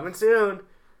 coming soon.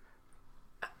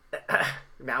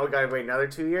 Now we gotta wait another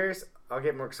 2 years? I'll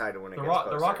get more excited when it The gets Rock,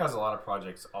 closer. The Rock has a lot of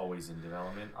projects always in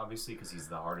development, obviously, because he's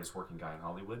the hardest working guy in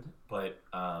Hollywood. But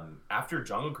after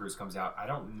Jungle Cruise comes out, I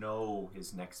don't know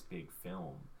his next big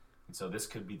film. And so this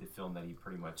could be the film that he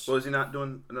pretty much... Well, is he not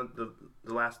doing the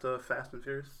last Fast and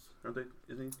Furious? Aren't they?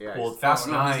 Isn't he? Yeah, Well, he's- Fast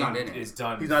no, he's 9 not in it. is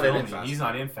done He's not in it. filming. He's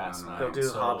not in Fast 9. he'll do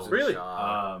so, Hobbs and Really?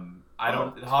 Shaw. I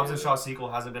don't. Hobbs and Shaw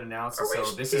sequel hasn't been announced, I so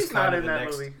wish this he's is kind not of in the that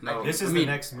next. movie. No, This I is mean,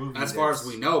 the next movie. As far as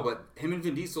that's- we know, but him and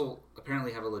Vin Diesel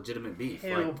apparently have a legitimate beef.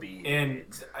 He'll Like, be. And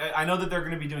I know that they're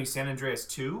going to be doing San Andreas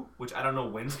 2, which I don't know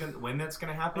when that's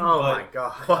going to happen. Oh but, my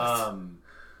god.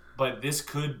 But this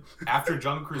could, after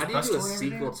Jungle Cruise how do you press do a tour and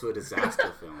everything, sequel to a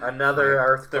disaster film? Another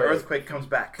earthquake. The earthquake comes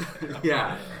back.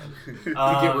 Yeah, to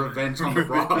get revenge on the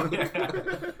Rock. all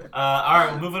right,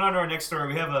 well, moving on to our next story.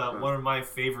 We have one of my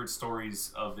favorite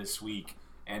stories of this week,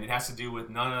 and it has to do with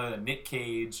none other than Nick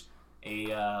Cage,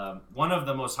 one of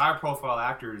the most high-profile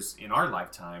actors in our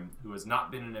lifetime, who has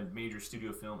not been in a major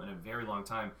studio film in a very long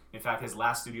time. In fact, his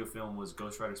last studio film was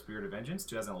Ghost Rider: Spirit of Vengeance,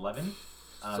 2011.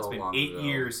 It's So been long 8 ago.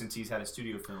 years since he's had a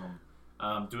studio film.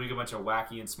 Doing a bunch of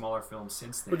wacky and smaller films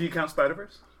since then. Would you count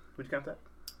Spider-Verse? Would you count that?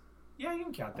 Yeah, you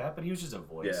can count that, but he was just a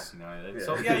voice, Yeah. you know. Yeah.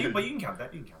 So yeah, but you can count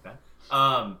that. You can count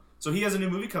that. So he has a new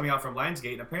movie coming out from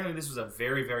Lionsgate, and apparently this was a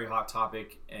very, very hot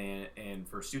topic, and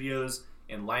for studios.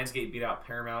 And Lionsgate beat out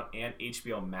Paramount and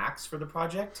HBO Max for the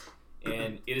project,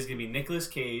 and it is going to be Nicolas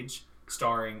Cage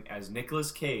starring as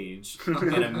Nicolas Cage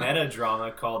in a meta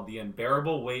drama called The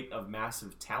Unbearable Weight of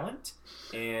Massive Talent.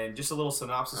 And just a little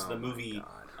synopsis of the movie.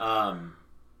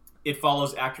 It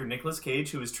follows actor Nicolas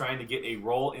Cage, who is trying to get a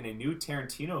role in a new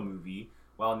Tarantino movie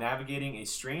while navigating a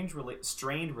strained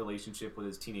relationship with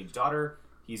his teenage daughter.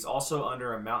 He's also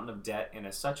under a mountain of debt, and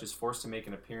as such is forced to make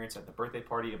an appearance at the birthday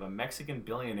party of a Mexican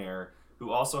billionaire who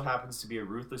also happens to be a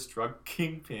ruthless drug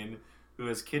kingpin who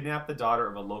has kidnapped the daughter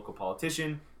of a local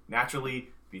politician. Naturally,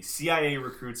 the CIA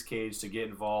recruits Cage to get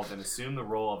involved and assume the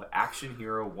role of action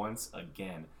hero once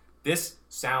again. This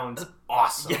sounds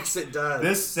awesome. Yes, it does.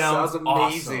 This sounds amazing.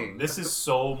 awesome. This is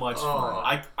so much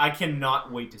fun. I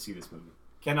cannot wait to see this movie.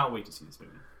 Cannot wait to see this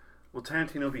movie. Will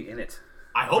Tarantino be in it?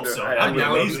 I hope so. I That'd be would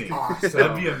love amazing. to. Awesome.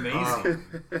 That'd be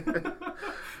amazing.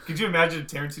 Could you imagine if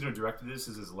Tarantino directed this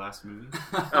as his last movie?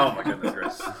 Oh my goodness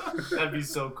gracious. That'd be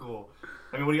so cool.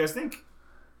 I mean, what do you guys think?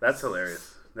 That's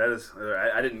hilarious. That is.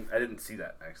 I didn't see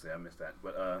that actually. I missed that.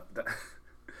 But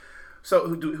so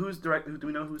who's directing? Do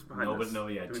we know who's behind No, this? but no,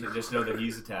 yeah. Do we know? Just know that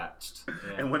he's attached.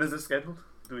 Yeah. And when is this scheduled?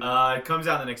 Do we know? It comes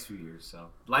out in the next few years. So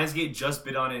Lionsgate just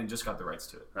bid on it and just got the rights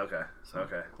to it. Okay.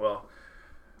 Okay. Well,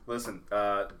 listen.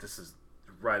 This is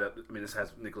right up. I mean, this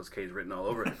has Nicolas Cage written all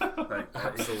over it. Like,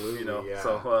 Absolutely, You know. yeah.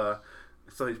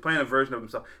 So he's playing a version of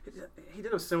himself. He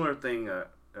did a similar thing.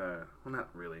 Well, not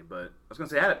really, but I was gonna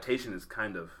say adaptation is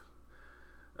kind of.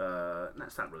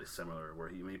 That's not really similar. Where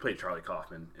he played Charlie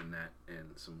Kaufman in that,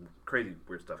 and some crazy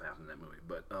weird stuff happened in that movie.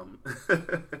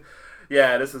 But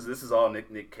yeah, this is all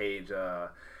Nick Cage.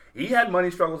 He had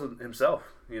money struggles himself,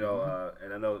 you know,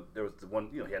 and I know there was the one.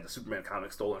 You know, he had the Superman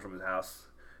comic stolen from his house,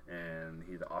 and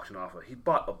he had to auction off. He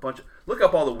bought a bunch of. Look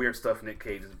up all the weird stuff Nick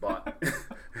Cage has bought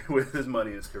with his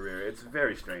money in his career. It's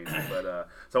very strange, but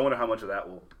so I wonder how much of that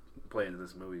will play into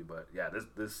this movie. But yeah,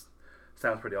 this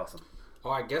sounds pretty awesome. Oh,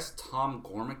 I guess Tom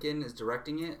Gormican is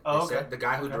directing it. Oh, They okay. said the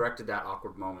guy who directed That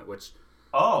Awkward Moment, which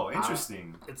Oh,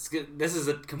 interesting. it's good. This is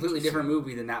a completely different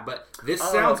movie than that, but this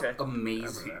Oh, sounds okay.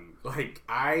 amazing. Like,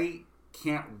 I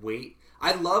can't wait.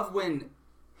 I love when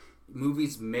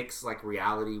movies mix like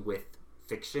reality with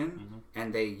fiction,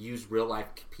 and they use real life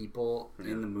people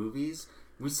in the movies.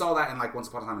 We saw that in like Once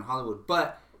Upon a Time in Hollywood,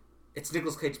 but it's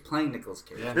Nicolas Cage playing Nicolas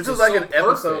Cage. Yeah. This It's is like so an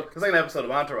episode. perfect. It's like an episode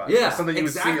of Entourage. Yeah, It's something you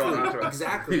would see exactly, on Entourage.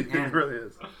 exactly. It And- really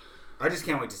is. I just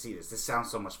can't wait to see this. This sounds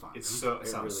so much fun. It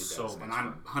sounds really so does. much And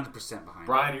I'm 100% behind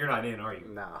Brian, you're not in, are you?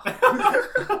 No.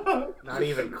 Not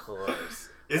even close.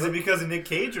 Is it because of Nick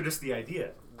Cage or just the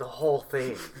idea? The whole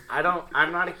thing.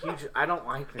 I'm not a huge. I don't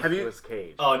like Have you- Nicolas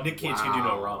Cage. Oh, Nick Cage can do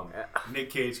no Wow. wrong. Nick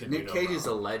Cage can Nick do no Cage wrong. is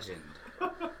a legend.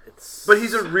 It's But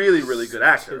he's a really, really good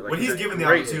actor. Like, When he's a given the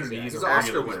great- opportunity, He's he's an a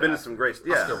Oscar really winner. He's good been in actor. some great.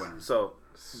 Yeah. Oscar winner. So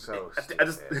so. I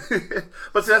just. stupid.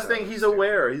 But see, that's the thing. He's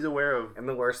aware. He's aware of, And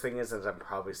the worst thing is I'm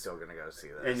probably still gonna go see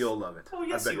this. and you'll love it. Oh,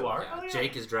 yes, I bet you you'll. are. Yeah, Oh, yeah.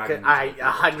 Jake is dragging. I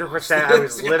 100%. I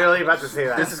was literally about to say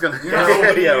that. This is gonna. We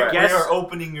are yeah, right. Guess- we are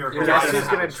opening your Guess Guess horizon. who's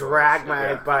gonna House. drag my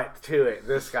Yeah. butt to it?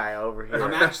 This guy over here.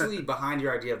 I'm actually behind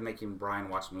your idea of making Brian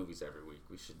watch movies every week.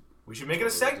 We should We should make it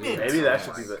a segment. Maybe that Oh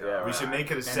should my be the. God. Yeah. We should make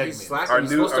it a And he's segment. slacking. Our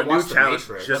He's new supposed to watch The challenge.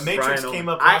 Matrix. Just The Matrix Brian came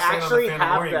only. up I last night actually on the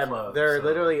have Mandalorian them. Club, They're so-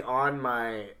 literally on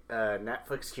my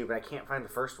Netflix queue, but I can't find the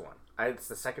first one. It's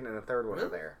the second and the third one are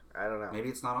Really? there. I don't know. Maybe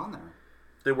it's not on there.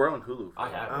 They were on Hulu. I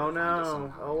have. Oh no!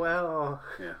 somehow. Oh well.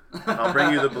 Yeah. I'll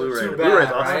bring you the Blu-ray. Too The bad, Blu-ray's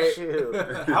awesome. right? Shoot.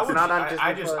 How It's would not you, on Disney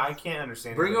I just Plus. I can't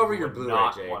understand. Bring anybody over who your would Blu-ray,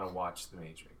 not Jake. want to watch The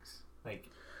Matrix. Like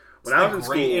When I was in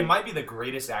great, school, it might be the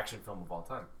greatest action film of all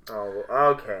time. Oh,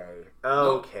 okay.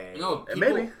 Okay. No, And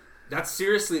people, maybe. that's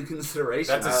seriously a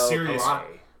consideration. That's a serious.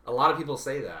 A lot of people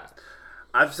say that.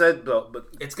 I've said, but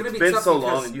It's gonna be been tough so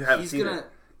because long and you haven't he's seen gonna, it.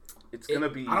 It's gonna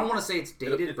be. I don't want to say it's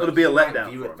dated, It'll but be a he might letdown.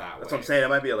 view For it that way. That's what I'm saying. It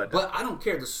might be a letdown. But I don't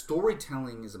care. The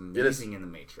storytelling is amazing in The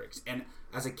Matrix. And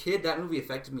as a kid, that movie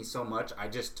affected me so much.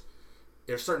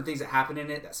 There's certain things that happened in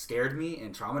it that scared me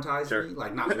and traumatized Sure. me.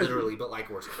 Like, not literally, but like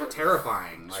were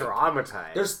terrifying. Like,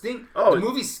 Traumatized. the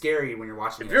movie's scary when you're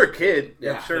watching if it. you're a kid,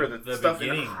 Yeah. I'm sure The stuff.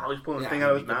 beginning. He's pulling Yeah, the thing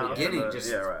out of his the mouth. beginning,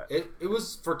 yeah, right. It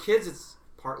was, for kids, it's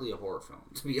partly a horror film,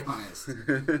 to be honest.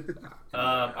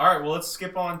 All right, well, let's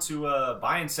skip on to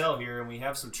buy and sell here, and we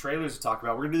have some trailers to talk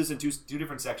about. We're going to do this in two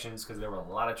different sections because there were a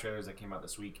lot of trailers that came out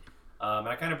this week. And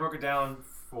I kind of broke it down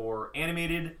for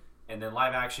animated and then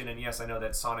live action. And yes, I know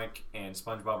that Sonic and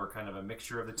SpongeBob are kind of a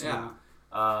mixture of the two. Yeah.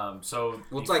 So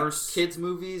Well, it's the like first, kids'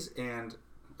 movies and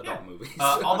adult movies.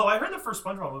 although I heard the first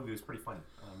SpongeBob movie was pretty funny.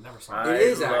 Never saw it. It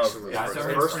is I love actually. the Yeah,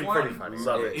 first it's one. pretty funny.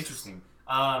 Love it. Interesting.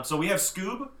 So we have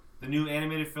Scoob, the new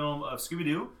animated film of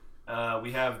Scooby-Doo.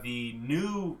 We have the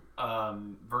new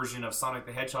version of Sonic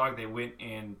the Hedgehog. They went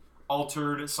and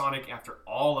altered Sonic after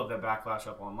all of the backlash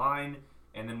up online.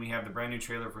 And then we have the brand new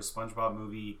trailer for SpongeBob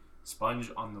movie Sponge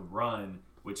on the Run,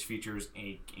 which features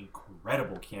an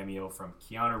incredible cameo from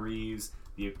Keanu Reeves.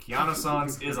 The Keanu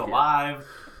Sans is alive.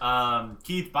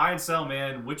 Keith, buy and sell,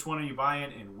 man. Which one are you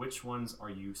buying and which ones are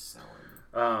you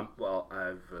selling? Well, I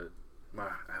have a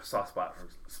soft spot for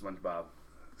SpongeBob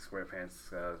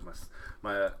SquarePants.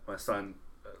 My son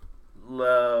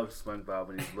loves SpongeBob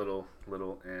when he's little,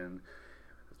 and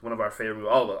it's one of our favorite movies.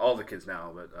 All the kids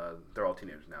now, but they're all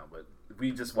teenagers now. But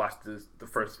we just watched the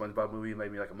first SpongeBob movie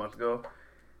maybe like a month ago.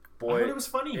 Boy, I heard it was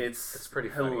funny. It's pretty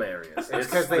funny. hilarious. It's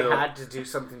because they had to do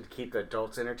something to keep the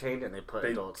adults entertained, and they put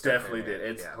They adult stuff definitely in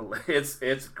did. it.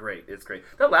 It's great. It's great.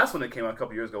 That last one that came out a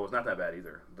couple years ago was not that bad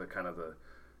either. The kind of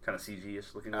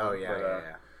CG-ish looking. Oh one.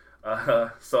 yeah,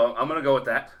 But, so I'm gonna go with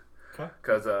that. Okay.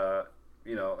 Because the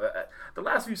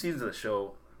last few seasons of the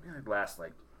show,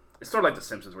 it's sort of like The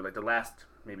Simpsons, where like the last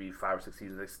maybe 5 or 6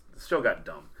 seasons, the show got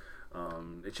dumb.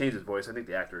 It changed his voice. I think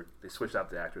they switched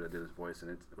out the actor that did his voice, and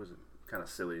it was kind of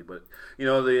silly. But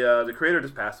the creator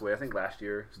just passed away. I think last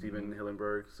year, Steven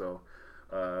Hillenburg. So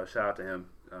shout out to him.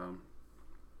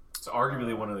 It's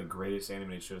arguably one of the greatest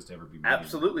animated shows to ever be made.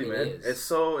 Absolutely, It man. is. It's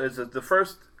the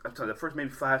first. I'm telling you, the first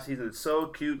maybe 5 seasons. It's so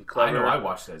cute and clever. I know I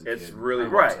watched it as a It's kid. really I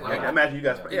right. watched it. Like, Yeah. I imagine you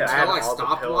guys. Yeah. Yeah. Until I all the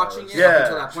stopped pillows. watching it, Yeah. up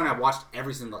until that point, I watched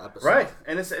every single episode. Right,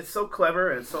 and it's so clever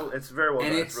and it's very well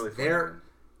And done. it's really funny.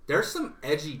 there's some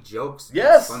edgy jokes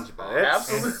Yes, in SpongeBob.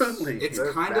 absolutely. It's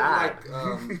They're kind bad.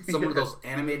 of like some of those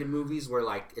animated movies where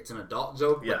like it's an adult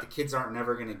joke, Yeah. but the kids aren't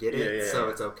never gonna get it, so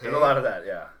it's okay. There's a lot of that,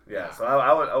 yeah. Yeah. So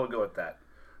I would go with that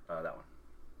one.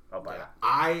 I'll buy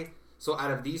it. So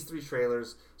out of these 3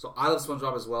 trailers, so I love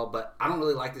SpongeBob as well, but I don't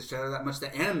really like this trailer that much.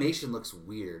 The animation looks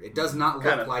weird. It does not look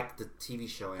Kinda. like the TV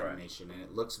show animation, and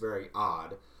it looks very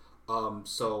odd.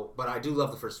 But I do love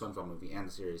the first SpongeBob movie and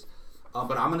the series.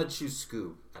 But I'm gonna choose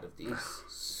Scoob out of these.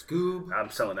 Scoob.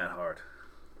 I'm selling that hard.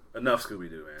 Enough Scooby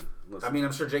Doo, man. Listen. I mean,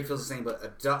 I'm sure Jake feels the same, but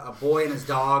a boy and his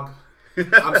dog.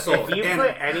 I'm sold. If you And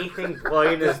put anything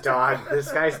boy and his dog,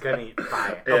 this guy's gonna buy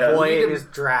it. Yeah. A boy We need and to- his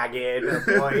dragon. A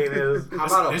boy and his. how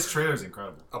about This trailer's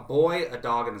incredible. a boy, a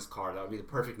dog, and his car? That would be the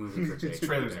perfect movie for Jake. This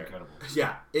trailer's There. incredible.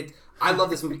 Yeah, I love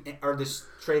this movie or this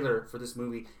trailer for this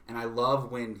movie, and I love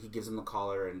when he gives him the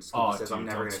collar and Scooby says, dude, "I'm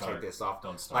never don't going to start. take this off."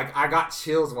 Don't start. Like I got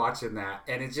chills watching that,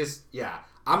 and it's just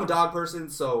I'm a dog person,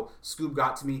 so Scoob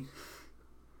got to me.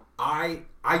 I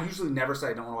usually never say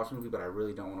I don't want to watch a movie, but I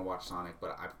really don't want to watch Sonic,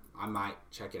 but I might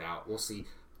check it out. We'll see.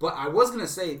 But I was gonna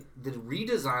say the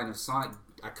redesign of Sonic,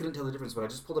 I couldn't tell the difference, but I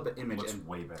just pulled up an image Looks and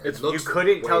way better. it You looks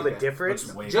couldn't way tell the better. difference.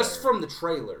 Looks way Just better. from the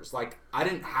trailers. Like I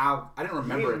didn't You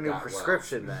remember need it a new that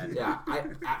prescription well. then. Yeah,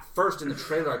 at first in the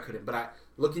trailer I couldn't, but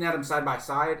looking at them side by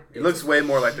side, It looks way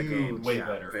more like the game. way Yeah.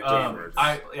 better. The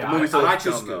I movie's so still I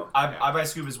choose dumb, though. Scoob. I buy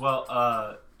Scoob as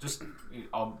well.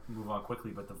 I'll move on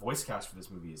quickly, but the voice cast for this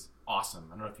movie is awesome.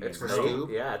 I don't know if you It's guys for know.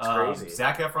 Scoob? Yeah, it's crazy.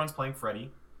 Zac Efron's playing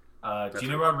Freddy.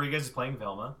 Gina right. Rodriguez is playing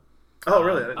Velma. Oh,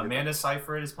 really? I didn't get Amanda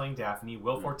Seyfried is playing Daphne.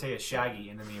 Will Forte is Shaggy,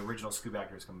 and then the original Scoob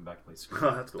actor is coming back to play Scoob. that.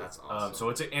 Oh, that's cool. That's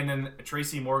awesome. So and then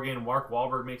Tracy Morgan, Mark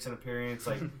Wahlberg makes an appearance.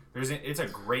 Like it's a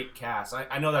great cast.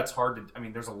 I know that's hard to. I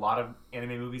mean, there's a lot of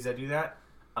anime movies that do that.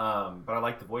 But I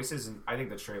like the voices, and I think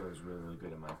the trailer is really, really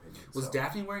good in my opinion. Was so.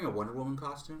 Daphne wearing a Wonder Woman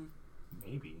costume?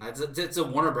 Maybe. It's a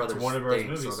Warner Brothers, thing,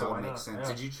 movie, so so that why would make not? sense. Yeah.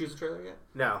 Did you choose a trailer yet?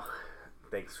 No.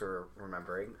 Thanks for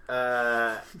remembering.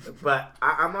 But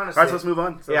I'm honestly. All right, so let's move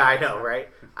on. So, Yeah, I know, right?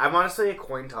 I'm honestly a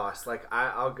coin toss. Like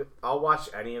I'll watch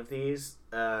any of these.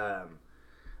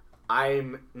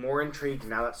 I'm more intrigued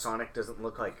now that Sonic doesn't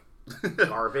look like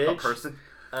garbage. A person.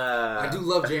 I do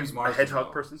love James Marsden. hedgehog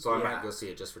though, person? so I Yeah. might go see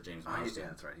it just for James Oh, Marsden. yeah,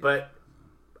 that's right. Yeah. But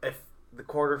if the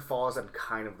quarter falls, I'm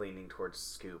kind of leaning towards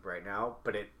Scoob right now.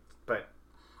 But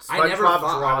I never SpongeBob thought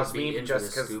I would draws be me into just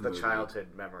the because of Scoob the movie. childhood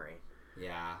memory.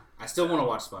 Yeah, I still want to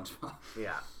watch SpongeBob.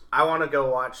 Yeah, I want to go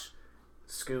watch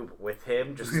Scoob with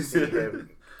him just to see him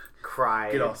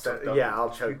cry. Get all and stuff. choked up. Yeah, all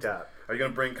choked up. Are you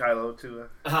gonna bring Kylo to?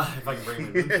 If I can bring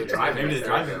him to the drive-in. Maybe the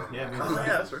drive-in. Yeah, maybe the drive-in.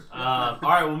 Yeah, that's right. All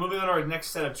right, well, moving on to our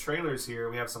next set of trailers here.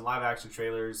 We have some live-action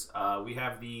trailers. We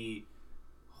have the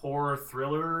horror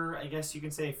thriller, I guess you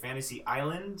can say, Fantasy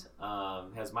Island.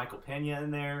 Has Michael Pena in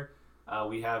there.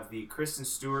 We have the Kristen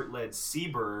Stewart-led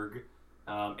Seberg,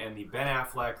 and the Ben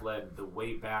Affleck-led The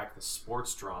Way Back, the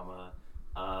sports drama.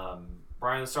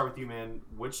 Brian, let's start with you, man.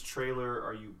 Which trailer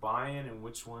are you buying, and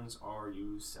which ones are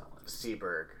you selling?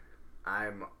 Seberg.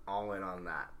 I'm all in on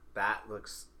that. That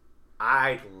looks.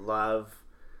 I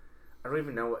don't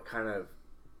even know what kind of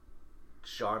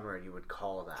genre you would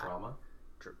call that. Drama?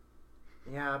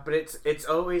 Yeah, but it's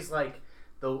always like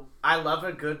I love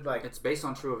a good like. It's based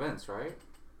on true events, right?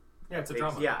 Yeah, it's a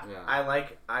drama. Yeah,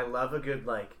 Yeah. I love a good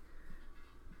like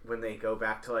when they go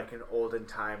back to like an olden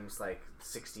times like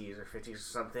 60s or 50s or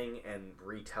something and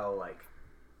retell like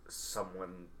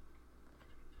someone.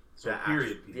 So a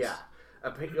period piece. Yeah,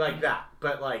 like that,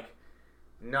 but like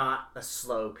not a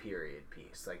slow period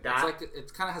piece like that. It's like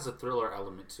it kind of has a thriller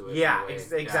element to it. Yeah, in a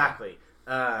way. exactly.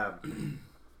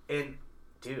 And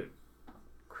dude,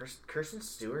 Kristen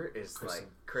Stewart is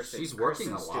She's working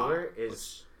Kristen a lot. Stewart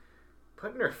is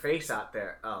putting her face out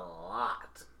there a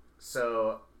lot.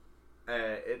 So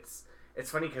it's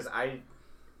funny because I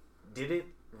didn't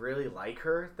really like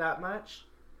her that much.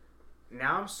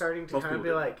 Now I'm starting to Most kind of people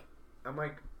be do. like, I'm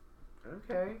like,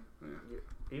 okay,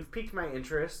 you've piqued my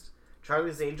interest.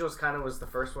 Charlie's Angels kind of was the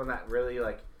first one that really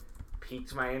like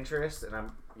piqued my interest, and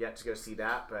I'm yet to go see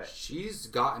that. But She's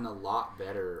gotten a lot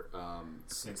better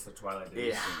Since the Twilight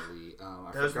Days. Yeah. recently.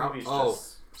 I those forgot. movies Oh,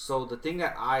 just so the thing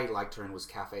that I liked her in was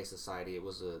Cafe Society. It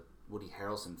was a Woody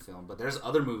Harrelson film, but there's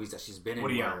other movies that she's been in.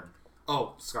 Woody where- Allen.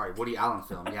 Oh, sorry, Woody Allen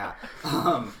film. Yeah,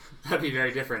 that'd be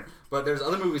very different. But there's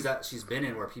other movies that she's been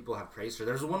in where people have praised her.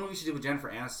 There's one movie she did with Jennifer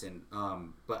Aniston,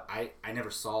 but I never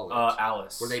saw it.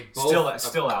 Alice. Were they both still Alice?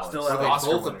 Still so they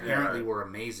Oscar both winner. apparently were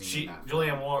amazing. She in that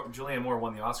Julianne Moore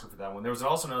won the Oscar for that one. There was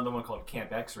also another one called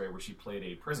Camp X-Ray where she played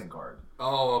a prison guard.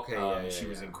 Oh, okay. Yeah, She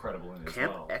was incredible in it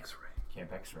Camp as well. X-ray.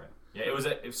 Camp X-Ray. Yeah, it was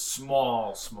a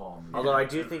small movie. although I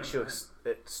do think she looks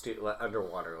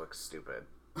underwater looks stupid.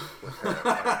 With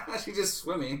her. She's just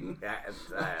swimming. Yeah,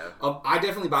 I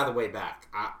definitely buy The Way Back.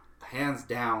 Hands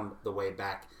down, The Way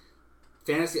Back.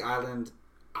 Fantasy Island.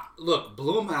 Look,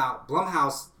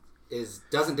 Blumhouse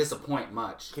doesn't disappoint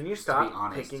much. can you to be stop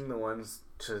honest. picking the ones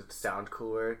to sound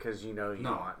cooler because you know you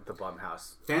No. want the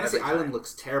Blumhouse? Fantasy every Island time.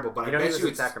 looks terrible, but You I know he bet was you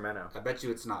in it's Sacramento. I bet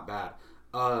you it's not bad.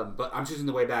 But I'm choosing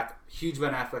The Way Back. Huge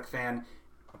Ben Affleck fan.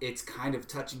 It's kind of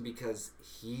touching because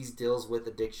he deals with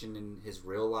addiction in his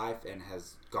real life and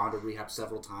has gone to rehab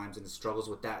several times and struggles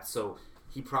with that. So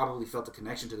he probably felt a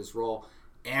connection to this role.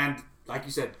 And like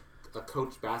you said, a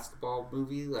coach basketball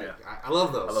movie. Like Yeah. I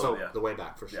love those. I love so them, yeah. The Way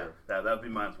Back for Yeah, sure. that would be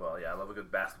mine as well. Yeah, I love a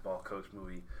good basketball coach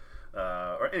movie,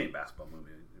 or any basketball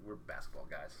movie. We're basketball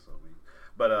guys, so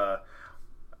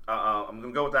I'm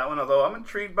gonna go with that one. Although I'm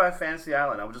intrigued by Fantasy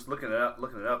Island. I was just looking it up,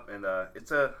 and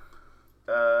it's a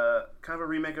kind of a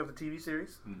remake of the TV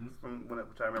series from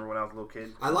which I remember when I was a little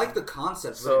kid. I like the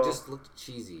concept, but So- it just looked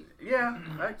cheesy. Yeah.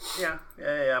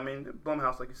 I mean,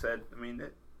 Blumhouse, like you said. I mean,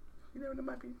 it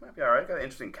might be all right. Got an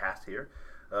interesting cast here.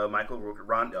 Michael Rooker,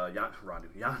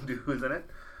 Yondu is in it.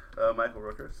 Michael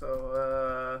Rooker.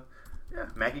 So yeah,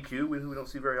 Maggie Q, who we don't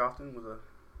see very often, was a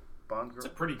Bond girl. It's a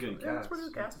pretty good cast. Yeah, it's pretty good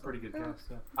It's cast. a pretty good Yeah.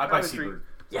 cast. Yeah. I'd buy I'm intrigued. Seabird.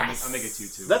 Yes! I'll make it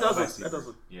 2-2. That does I'd buy look- that Seabird. does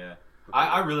look- Yeah.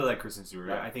 I really like Kristen Stewart.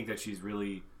 Yeah. I think that she's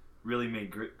really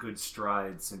made good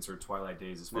strides since her Twilight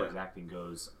days as far as acting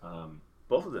goes.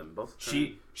 Both of them.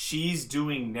 She's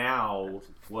doing now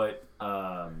what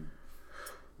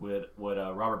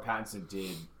Robert Pattinson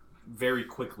did very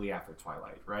quickly after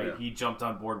Twilight, right? Yeah. He jumped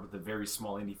on board with the very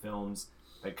small indie films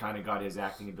that kind of got his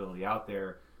acting ability out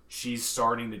there. She's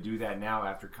starting to do that now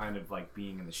after kind of like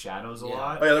being in the shadows a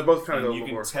lot. Oh yeah, they're both trying to And go a you little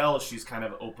can more. tell she's kind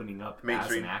of opening up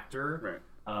Mainstream. as an actor. Right.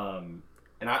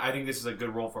 And I think this is a good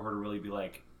role for her to really be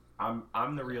like,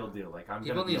 I'm the real deal. Like I'm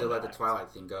People gonna need be to on let the that. Twilight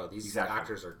thing go. These Exactly.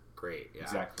 actors are great. Yeah.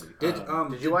 Exactly. Did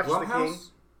you watch The Blumhouse? King?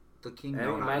 The King? Am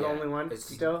No, not I the yet. only one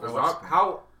still? is I watched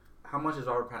how much is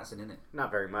Robert Pattinson in it?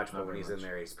 Not very much, Not but when very he's much. in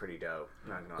there, he's pretty dope.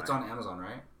 Not gonna It's lie. on Amazon,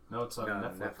 right? No, it's on No,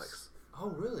 Netflix. Oh,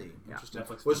 really? Yeah. Interesting.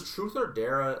 Netflix Was movie. Truth or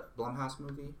Dare a Blumhouse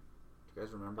movie? Do you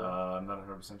guys remember? I'm not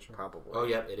 100% sure. Probably. Oh,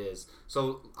 yeah, it is.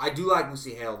 So I do like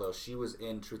Lucy Hale, though. She was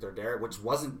in Truth or Dare, which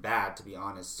wasn't bad, to be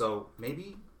honest. So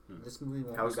maybe this movie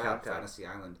won't How's be bad. Countdown? Fantasy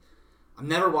Island. I'm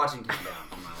never watching Countdown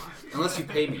in my life, unless you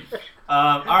pay me.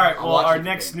 All right. I'll Well, watch our it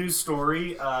next again. news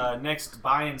story, next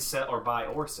buy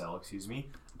or sell, excuse me,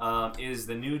 is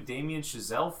the new Damien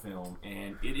Chazelle film,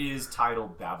 and it is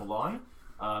titled Babylon.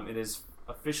 It has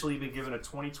officially been given a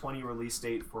 2020 release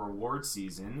date for award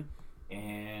season,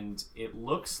 and it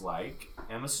looks like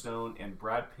Emma Stone and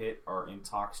Brad Pitt are in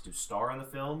talks to star in the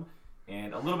film.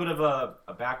 And a little bit of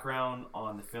a background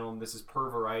on the film. This is per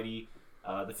Variety.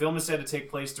 The film is said to take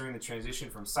place during the transition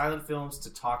from silent films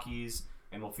to talkies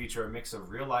and will feature a mix of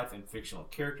real life and fictional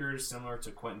characters similar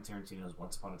to Quentin Tarantino's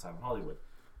Once Upon a Time in Hollywood.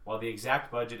 While the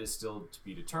exact budget is still to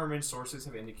be determined, sources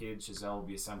have indicated Chazelle will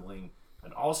be assembling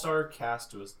an all-star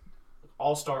cast to an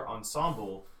all-star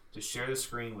ensemble to share the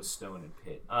screen with Stone and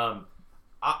Pitt.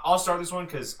 I'll start this one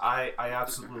because I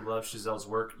absolutely love Chazelle's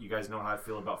work. You guys know how I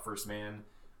feel about First Man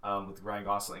with Ryan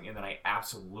Gosling, and then I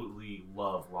absolutely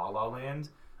love La La Land.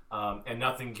 And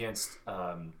nothing against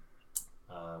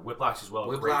Whiplash as well.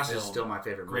 Whiplash Great is film. still my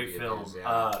favorite Great movie. film. Of his,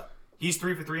 yeah. He's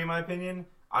 3 for 3 in my opinion.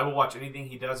 I will watch anything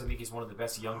he does. I think he's one of the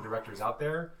best young directors out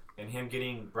there. And him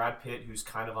getting Brad Pitt, who's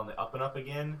kind of on the up and up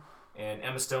again, and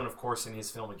Emma Stone, of course, in his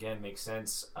film again makes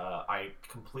sense. I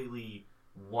completely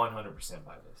 100%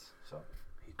 buy this. So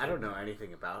I don't know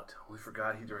anything about. We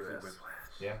forgot he directed Yes. Whiplash.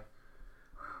 yeah,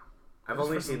 I've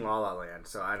only seen La La Land,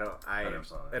 so I don't. I never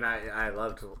saw it. and I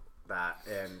loved that.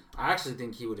 And I actually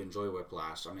think he would enjoy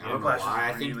Whiplash. I mean, I don't Whiplash know why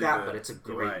is I think really that, good. but it's a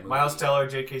You're great right. movie. Miles Teller,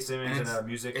 J.K. Simmons, And and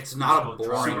music. It's not a musical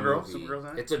boring drama. Supergirl? movie. Supergirl's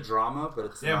in it? It's a drama, but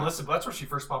it's Yeah, not. Melissa, that's where she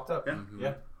first popped up. Yeah.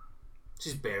 Yeah.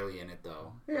 She's barely in it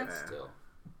though. Yeah. But still,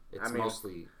 it's I mean,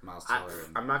 mostly Miles Teller.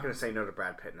 I'm not going to say no to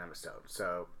Brad Pitt and Emma Stone.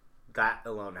 So that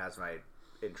alone has my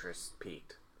interest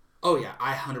peaked. Oh yeah,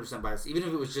 I 100% buy this. Even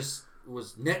if it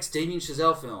was next Damien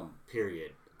Chazelle film,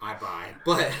 period, I buy.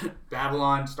 But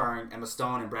Babylon, starring Emma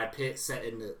Stone and Brad Pitt, set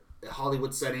in the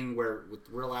Hollywood setting where with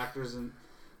real actors and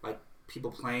like people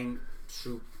playing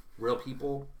true real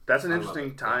people. That's an I love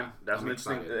interesting it. time. Yeah, That's I'm an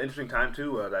interesting, excited. interesting time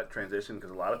too. That transition because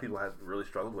a lot of people have really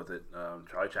struggled with it.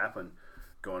 Charlie Chaplin,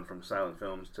 going from silent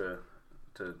films to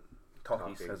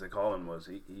talkies, Talking. as they call him, was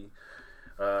he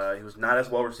was not as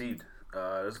well received.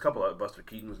 There's a couple of Buster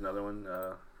Keaton was another one.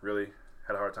 Really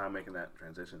had a hard time making that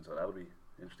transition, so that'll be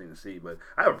interesting to see. But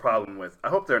I have a problem with. I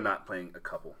hope they're not playing a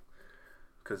couple,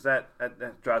 because that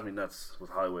drives me nuts with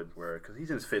Hollywood. Because he's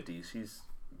in his 50s, he's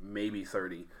maybe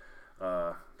 30.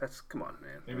 That's come on,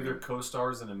 man. Maybe they're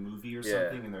co-stars in a movie or Yeah,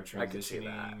 something, and they're I could see transitioning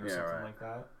that. or Yeah, something right. like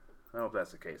that. I hope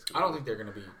that's the case. I don't think they're going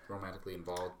to be romantically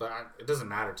involved, but it doesn't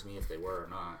matter to me if they were or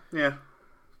not. Yeah.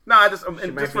 No, I just She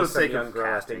and might just be for the some sake young of girl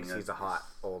that casting, thinks he's a hot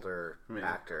older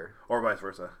actor. or vice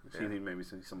versa. Yeah. Maybe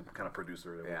some kind of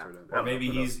producer. That Yeah. wants her to, I Or don't maybe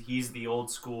know. he's the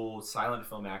old school silent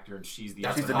film actor, and she's the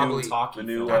That's up and probably- up talkie the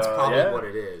new, film. That's probably yeah, what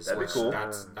it is. that'd be which cool.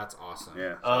 That's awesome.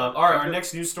 Yeah. All right, our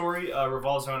next news story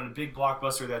revolves around a big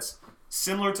blockbuster that's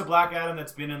similar to Black Adam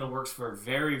that's been in the works for a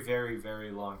very, very, very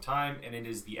long time, and it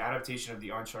is the adaptation of the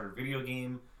Uncharted video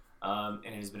game. And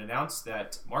it has been announced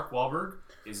that Mark Wahlberg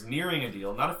is nearing a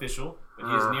deal, not official, but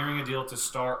he is nearing a deal to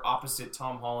star opposite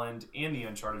Tom Holland in the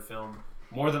Uncharted film,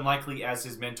 more than likely as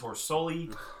his mentor Sully.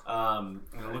 And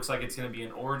it looks like it's going to be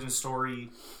an origin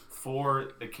story for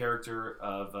the character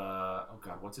of,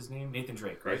 what's his name? Nathan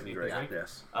Drake, right? Nathan Drake,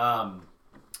 yes.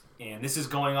 And this is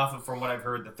going off of, from what I've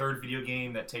heard, the third video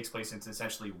game that takes place in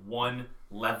essentially one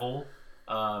level.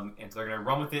 And so they're going to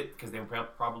run with it because they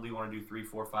probably want to do 3,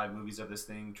 4, 5 movies of this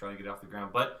thing, try to get it off the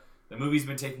ground. But the movie's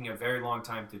been taking a very long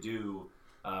time to do.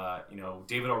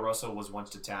 David O. Russell was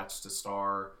once attached to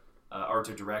star or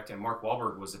to direct, and Mark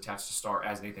Wahlberg was attached to star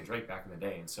as Nathan Drake back in the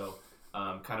day. And so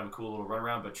kind of a cool little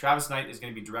runaround. But Travis Knight is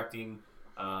going to be directing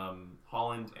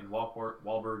Holland and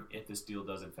Wahlberg if this deal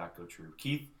does in fact go true.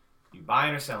 Keith, you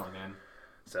buying or selling, man?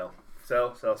 Sell.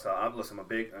 I'm a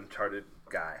big Uncharted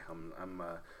guy.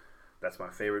 That's my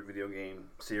favorite video game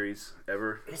series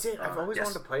ever. Is it? I've always yes.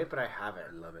 wanted to play it, but I haven't.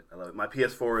 I love it. My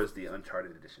PS4 is the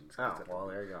Uncharted edition. Oh, well,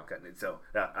 there you go. So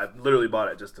yeah, I literally bought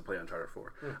it just to play Uncharted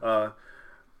 4.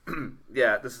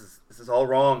 Yeah, this is all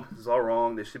wrong. This is all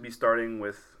wrong. They should be starting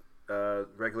with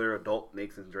regular adult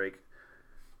Nathan Drake.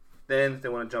 Then if they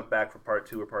want to jump back for part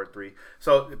 2 or part 3.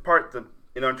 So the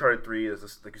in Uncharted 3, is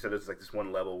this, like you said, it's like this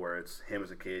one level where it's him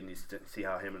as a kid, and you see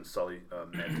how him and Sully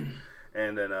met.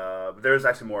 And then there's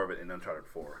actually more of it in Uncharted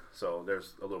 4. So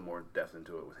there's a little more depth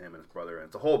into it with him and his brother. And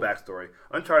it's a whole backstory.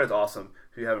 Uncharted is awesome.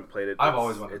 If you haven't played it, I've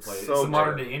always wanted to play it. So It's a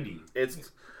modern good. day indie.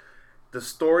 It's the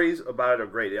stories about it are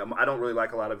great. I don't really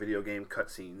like a lot of video game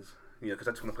cutscenes, because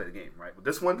I just want to play the game, right? But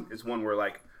this one is one where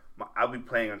like I'll be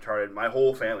playing Uncharted. My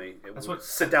whole family would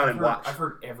sit down and watch. I've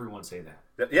heard everyone say that.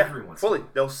 Yeah, Everyone fully. say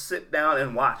They'll sit down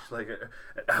and watch. Like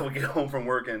I would get home from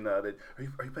work and are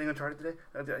you playing Uncharted today?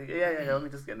 Yeah. Let me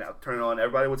just get out, turn it on.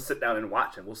 Everybody would sit down and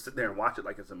watch, and we'll sit there and watch it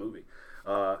like it's a movie.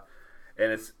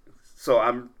 And it's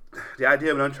so the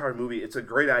idea of an Uncharted movie. It's a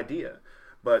great idea,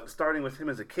 but starting with him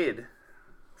as a kid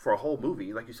for a whole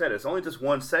movie, like you said, it's only just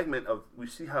one segment of. We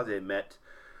see how they met.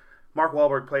 Mark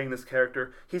Wahlberg playing this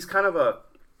character. He's kind of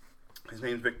his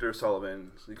name's Victor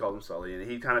Sullivan. So he called him Sully, and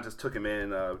he kind of just took him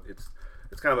in.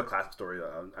 It's kind of a classic story.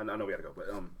 I know we gotta go,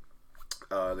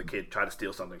 but the kid tried to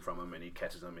steal something from him, and he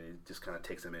catches him, and he just kind of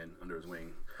takes him in under his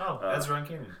wing. Oh, Ezra and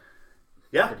Kanan.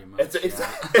 Yeah, Pretty much, it's yeah.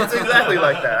 it's exactly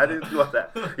like that. I didn't think about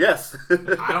that. Yes,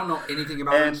 I don't know anything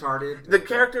about And Uncharted. the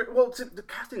character. Well, the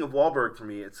casting of Wahlberg for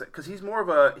me, it's because he's more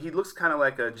of he looks kind of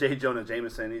like a J. Jonah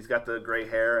Jameson. He's got the gray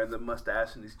hair and the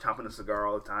mustache, and he's chomping a cigar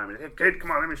all the time. And hey, kid,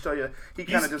 come on, let me show you. He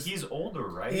kind of just He's older,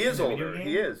 right? He is In the video older. game?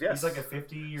 He is, yes. He's like a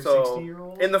 50 or so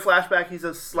 60-year-old. in the flashback, he's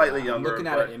a slightly I'm younger. looking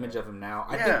at but, an image of him now.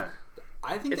 Yeah.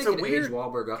 I think It's they a could weird age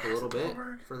Wahlberg up a little bit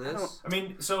Wahlberg? for I this. I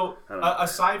mean, so I don't know.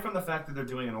 aside from the fact that they're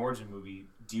doing an origin movie,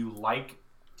 do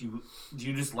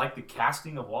you just like the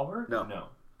casting of Wahlberg? No.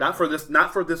 Not for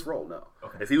this role. No.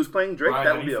 Okay. If he was playing Drake,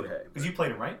 that would be okay. Because you played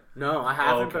him, right? No, I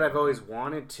haven't, okay. but I've always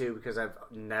wanted to because I've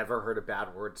never heard a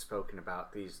bad word spoken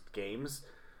about these games.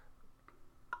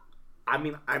 I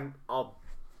mean, I'll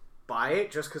buy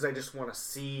it just because I just want to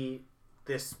see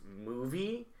this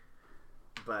movie.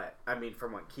 But I mean,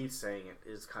 from what Keith's saying,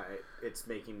 it's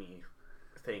making me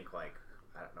think like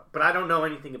I don't know, but I don't know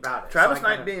anything about it. Travis so I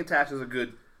Knight kinda- being attached is a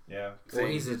good Yeah. Well,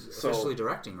 thing. he's officially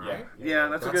directing, right? Yeah,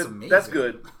 that's That's a good. That's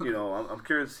amazing. good. I'm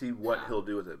curious to see what he'll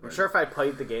do with it. I'm But sure if I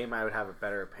played the game, I would have a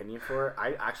better opinion for it.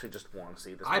 I actually just want to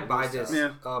see this. I movie, buy so- this.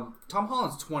 Yeah. Tom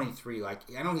Holland's 23. Like,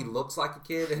 I know he looks like a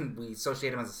kid, and we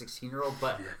associate him as a 16-year-old,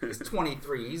 but he's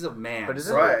 23. He's a man. But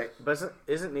isn't Right.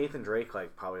 isn't Nathan Drake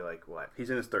like probably like what? he's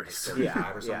in his 30s.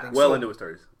 Yeah, or something. well So, into his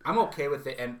 30s. I'm okay with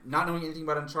it, and not knowing anything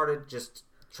about Uncharted, just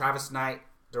Travis Knight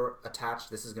attached.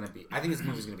 This is gonna be. I think this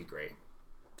movie's gonna be great.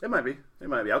 It might be.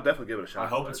 I'll definitely give it a shot. I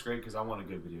hope but- it's great because I want a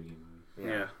good video game movie.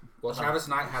 Yeah. Well, Travis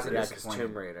Knight hasn't Yeah, because Tomb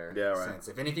disappointed Raider. Yeah. Right. since.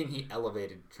 If anything, he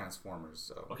elevated Transformers.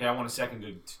 So Okay, I want a second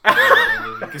good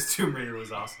movie because Tomb Raider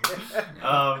was awesome.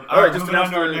 All right, just moving on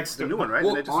announced to our the next new one, right?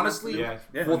 Well, They just honestly, announced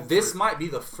Yeah. well, this might be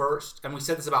the first, and we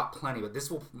said this about plenty, but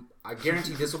this will. I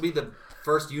guarantee this will be the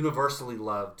first universally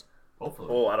loved Hopefully.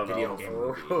 Oh, I don't video know. game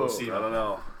movie. We'll see I don't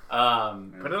know.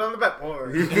 Put it on the bet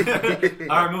board.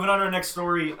 All right, moving on to our next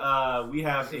story. We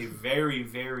have a very,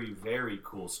 very, very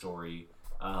cool story.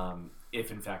 If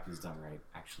in fact it's done right,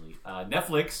 actually,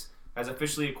 Netflix has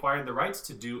officially acquired the rights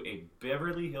to do a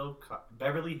Beverly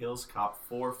Hills Cop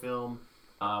 4 film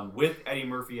with Eddie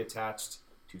Murphy attached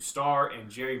to star and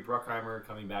Jerry Bruckheimer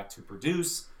coming back to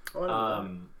produce.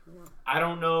 I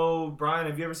don't know, Brian.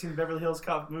 Have you ever seen the Beverly Hills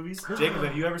Cop movies? Jacob,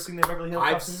 have you ever seen the Beverly Hills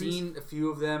Cop I've movies? seen a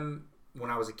few of them when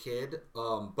I was a kid,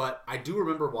 but I do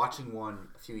remember watching one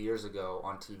a few years ago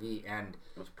on TV, and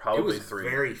It was it probably was 3.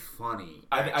 very funny.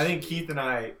 I think actually. Keith and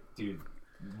I, dude,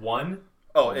 one.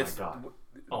 Oh, my it's god!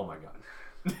 Oh my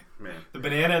god! man. The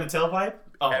banana and the tailpipe.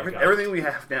 Oh my god! Everything we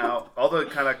have now, all the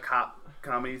kind of cop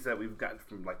comedies that we've gotten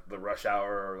from like the Rush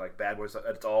Hour or like Bad Boys,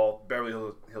 it's all Beverly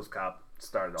Hills Cop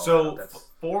started all So that. That's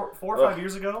 4 or 5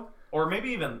 years ago, or maybe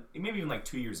even like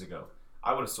 2 years ago,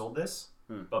 I would have sold this.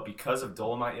 But because of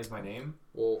Dolomite Is My Name,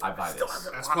 Well, I buy still this.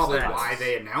 haven't that's watched probably that. why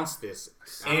they announced this.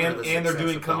 after And the they're success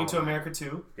doing of Coming to Dolomite. America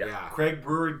 2. Yeah. Craig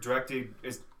Brewer directed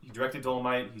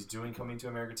Dolomite. He's doing Coming to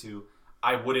America 2.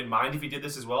 I wouldn't mind if he did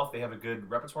this as well if they have a good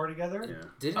repertoire together. yeah.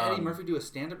 Didn't Eddie Murphy do a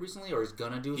stand-up recently, or he's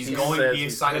gonna do? He's stand-up? going. says He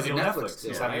he's- signed a he's deal with Netflix Netflix.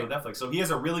 still, He signed a deal right? with Netflix, so he has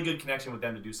a really good connection with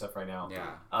them to do stuff right now.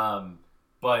 Yeah.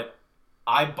 But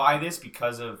I buy this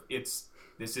because of this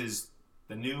is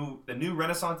the new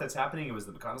Renaissance that's happening. It was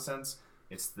the reconnaissance.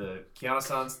 It's the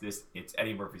Keanu-sance. It's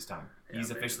Eddie Murphy's time. He's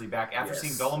man. officially back after Yes.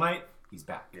 seeing Dolomite. He's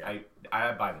back. Yeah.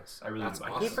 I buy this. I really That's do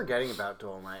buy I awesome. keep forgetting about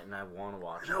Dolomite, and I want to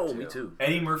watch No, it. me too.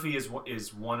 Eddie Murphy is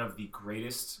one of the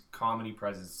greatest comedy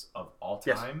presence of all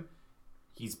Yes. time.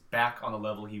 He's back on the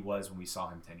level he was when we saw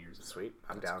him 10 years ago. Sweet,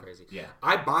 I'm That's down. crazy. Yeah.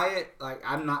 I buy it. Like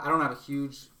I don't have a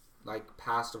huge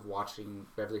past of watching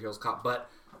Beverly Hills Cop, but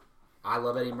I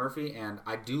love Eddie Murphy, and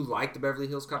I do like the Beverly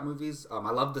Hills Cop movies.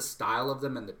 I love the style of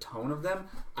them and the tone of them.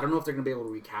 I don't know if they're going to be able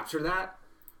to recapture that,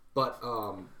 but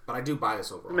I do buy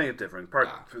this overall. Make it different.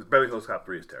 Beverly Hills Cop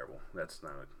 3 is terrible. That's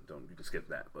not. You can skip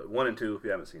that. But 1 and 2, if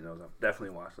you haven't seen those, I'll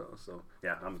definitely watch those. So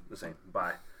yeah, I'm the same.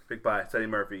 Bye. Big bye. It's Eddie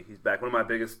Murphy. He's back. One of my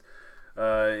biggest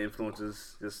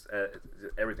influences. Just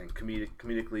everything.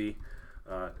 Comedically,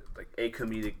 like a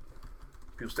comedic.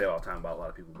 People say all the time about a lot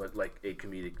of people, but like a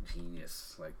comedic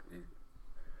genius. Like,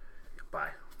 bye.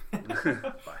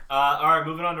 Bye. All right,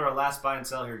 moving on to our last buy and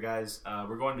sell here, guys.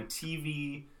 We're going to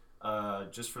TV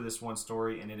just for this one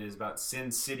story, and it is about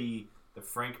Sin City, the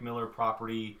Frank Miller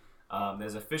property that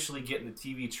is officially getting the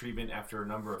TV treatment after a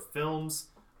number of films.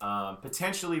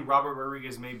 Potentially, Robert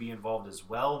Rodriguez may be involved as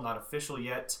well. Not official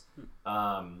yet,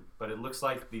 but it looks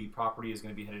like the property is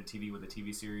going to be headed to TV with a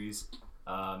TV series.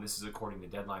 This is according to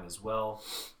Deadline as well.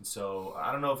 And so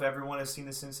I don't know if everyone has seen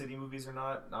the Sin City movies or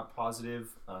not. Not positive.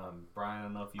 Brian, I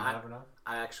don't know if you have or not.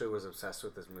 I actually was obsessed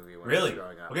with this movie when I Really? was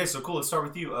growing up. Okay, so cool. Let's start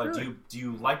with you. Do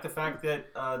you like the fact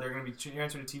that they're going to be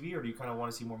transferred to TV, or do you kind of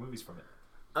want to see more movies from it?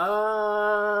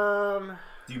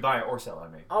 Do you buy it or sell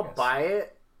it? I'll buy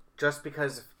it just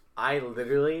because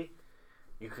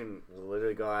you can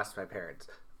literally go ask my parents.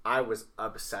 I was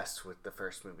obsessed with the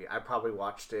first movie. I probably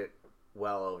watched it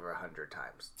well over 100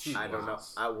 times. Jeez. I don't know.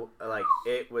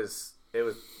 It was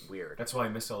weird. That's why I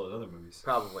missed all the other movies.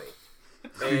 Probably.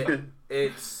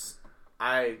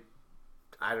 I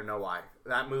don't know why.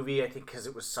 That movie, I think, because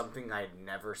it was something I had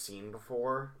never seen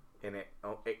before, and it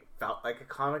felt like a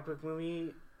comic book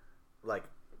movie, like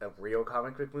a real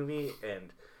comic book movie,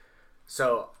 and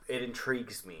so it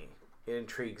intrigues me. It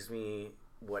intrigues me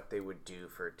what they would do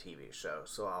for a TV show,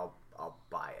 so I'll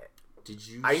buy it. Did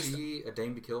you see A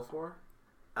Dame to Kill For?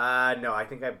 No, I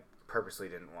think I purposely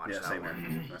didn't watch that same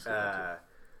one. here.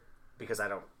 Because I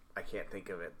can't think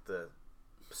of it, the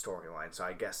storyline, so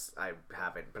I guess I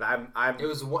haven't. But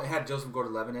It had Joseph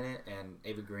Gordon-Levitt in it and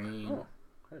Ava Green. Oh,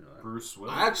 I didn't know that. Bruce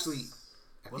Willis. I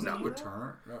think he he in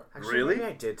returned. actually, Really? maybe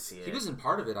I did see it. He was in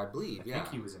part of it, I believe. I Yeah.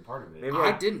 think he was in part of it. Maybe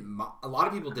I didn't. A lot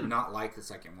of people did not like the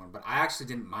second one, but I actually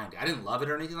didn't mind it. I didn't love it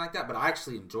or anything like that, but I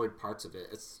actually enjoyed parts of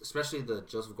it, especially the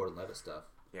Joseph Gordon-Levitt stuff.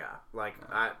 Yeah,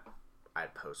 I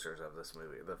had posters of this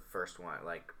movie, the first one.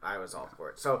 Like, I was all for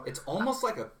it. So It's almost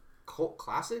like a cult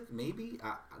classic, maybe.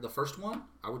 The first one,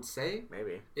 I would say.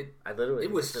 maybe It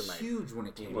it was huge when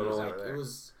it came out. Little Like, over there. it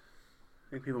was.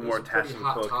 I think people It more was a pretty attached to the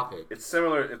hot book. topic. It's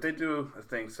similar. If they do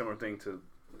similar thing to,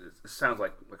 it sounds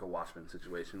like a Watchmen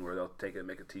situation where they'll take it and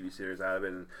make a TV series out of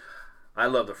it. And I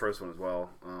love the first one as well.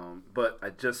 But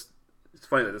it's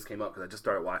funny that this came up because I just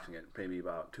started watching it maybe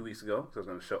about 2 weeks ago. So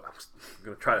I was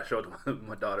going to try to show it to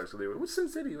my daughter. So they were, what's Sin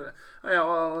City? Oh, yeah,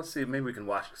 well, let's see. Maybe we can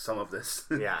watch some of this.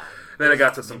 Yeah. Then I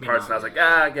got to some Maybe parts not and I was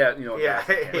yet. like, yeah, you know. Yeah.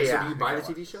 Wait, so Yeah. do you buy the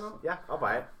TV show? Yeah, I'll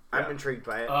buy it. I'm intrigued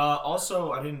by it.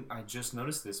 Also, I just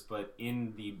noticed this, but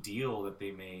in the deal that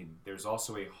they made, there's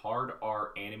also a hard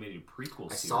R animated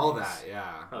prequel I series. saw that.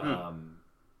 Yeah.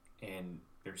 And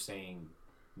they're saying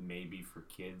maybe for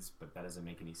kids, but that doesn't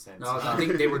make any sense. No, I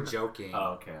think they were joking.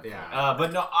 Oh, okay. Yeah.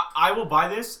 But no, I will buy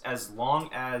this as long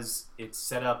as it's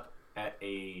set up at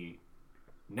a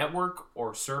network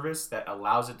or service that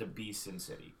allows it to be Sin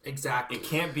City. Exactly. It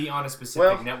can't be on a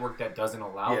specific Well, network that doesn't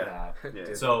allow yeah. that. Yeah.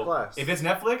 Disney So Plus. if it's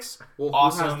Netflix, Well,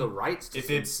 awesome. who has the rights to if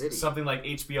Sin it's City? something like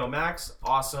HBO Max,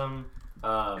 awesome.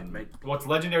 What's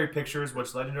Legendary Pictures,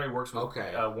 which Legendary works with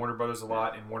Warner Brothers a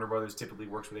lot, and Warner Brothers typically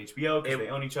works with HBO because they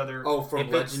own each other. Oh, from If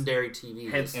it's- Legendary TV.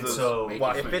 Hence And the so-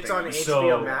 Watchmen if it's thing. on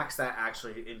HBO So- Max, that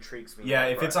actually intrigues me. Yeah,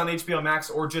 if it's on HBO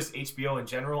Max or just HBO in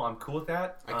general, I'm cool with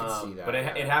that. I can see that, But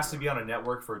it yeah. has to be on a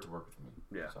network for it to work with me.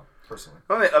 Yeah. So, personally.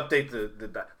 When they update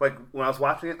the like when I was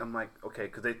watching it, I'm like, okay,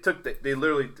 because they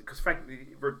literally because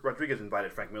Rodriguez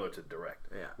invited Frank Miller to direct,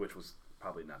 which was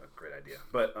probably not a great idea,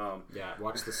 but Yeah,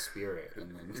 watch The Spirit.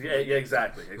 And then yeah,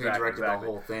 exactly. He directed the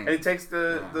whole thing. and he takes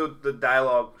the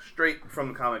dialogue straight from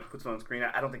the comic, puts it on screen.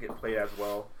 I don't think it played as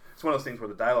well. It's one of those things where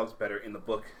the dialogue's better in the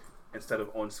book instead of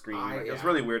on screen. It's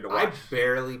really weird to watch. I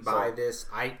barely buy this.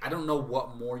 I don't know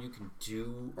what more you can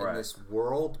do in this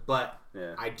world, but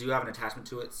I do have an attachment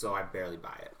to it, so I barely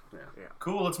buy it.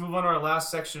 Cool. Let's move on to our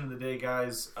last section of the day,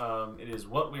 guys. It is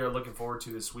what we are looking forward to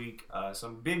this week.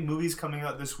 Some big movies coming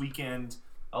out this weekend,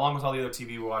 along with all the other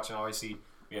TV we're watching. Obviously,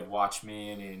 we have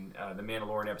Watchmen and the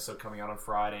Mandalorian episode coming out on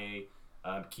Friday.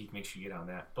 Keith, make sure you get on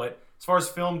that. But as far as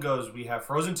film goes, we have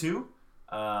Frozen 2,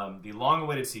 the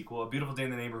long-awaited sequel, A Beautiful Day in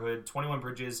the Neighborhood, 21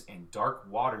 Bridges, and Dark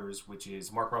Waters, which is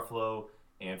Mark Ruffalo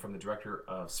and from the director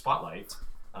of Spotlight.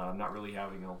 Not really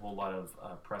having a whole lot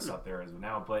of press out there as of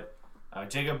now, but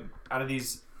Jacob, out of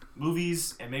these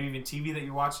movies and maybe even TV that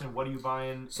you're watching. What are you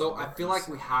buying? So I feel like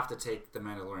we have to take The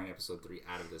Mandalorian Episode 3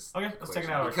 out of this. Okay, let's take it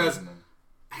equation out of our because equation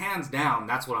then. hands down,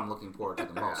 that's what I'm looking forward to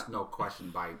the most. No question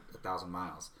by 1,000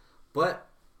 miles. But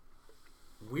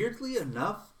weirdly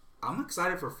enough, I'm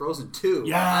excited for Frozen 2.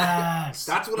 Yes!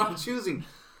 That's what I'm choosing.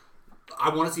 I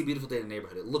want to see Beautiful Day in the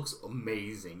Neighborhood. It looks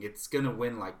amazing. It's going to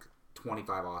win like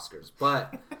 25 Oscars.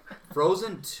 But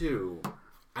Frozen 2,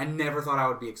 I never thought I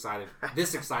would be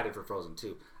this excited for Frozen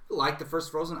 2. I like the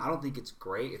first Frozen. I don't think it's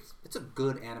great. It's a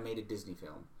good animated Disney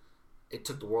film. It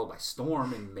took the world by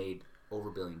storm and made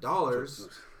over $1 billion.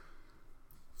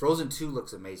 Frozen 2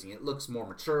 looks amazing. It looks more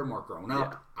mature, more grown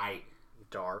up. Yeah.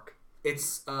 Dark.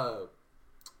 It's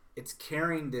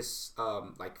carrying this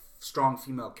like strong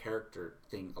female character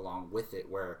thing along with it,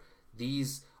 where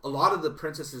a lot of the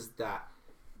princesses that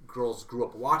girls grew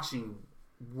up watching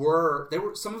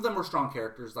some of them were strong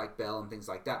characters like Belle and things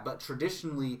like that, but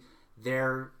traditionally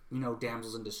they're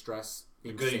damsels in distress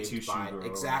being saved by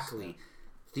exactly.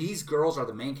 These girls are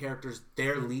the main characters.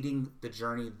 They're leading the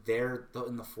journey. They're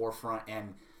in the forefront,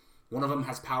 and one of them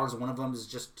has powers, and one of them is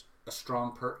just a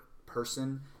strong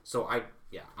person. So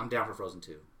I'm down for Frozen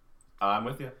 2. I'm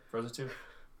with you. Frozen 2.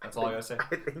 That's all I gotta say.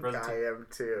 I think Frozen 2. I am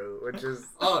too, which is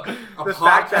A the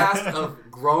fact podcast that- of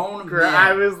grown men.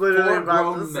 I was literally four about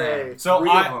grown to say. men. So Three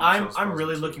of them I'm chose Frozen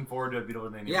really 2. looking forward to a Beautiful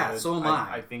Day in the Yeah, Neighborhood. so am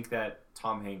I. I think that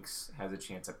Tom Hanks has a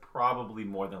chance at probably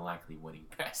more than likely winning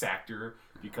Best Actor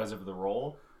because of the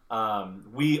role.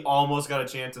 We almost got a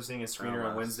chance of seeing a screener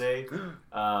on Wednesday.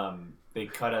 They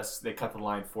cut the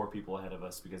line 4 people ahead of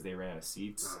us because they ran out of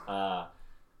seats.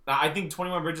 I think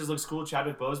 21 Bridges looks cool.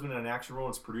 Chadwick Boseman in an action role.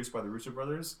 It's produced by the Russo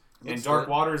brothers. And Looks Dark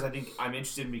good. Waters, I think I'm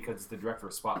interested in because it's the director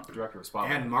of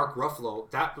Spotlight. And Mark Ruffalo,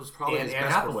 that was probably his Anne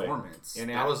best Hathaway. performance. And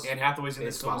that was Anne Hathaway's in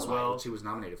this film as Spotlight, well. which he was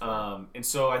nominated for. And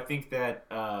so I think that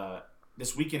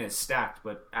this weekend is stacked,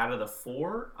 but out of the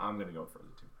 4, I'm going to go Frozen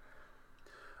 2.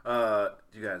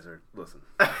 You guys are listen.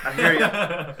 I hear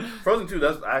you. Frozen 2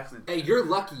 does actually. Hey, you're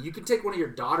lucky. You can take one of your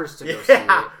daughters to go Yeah.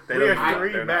 see it. We are even-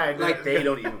 three they're men. not- Like, they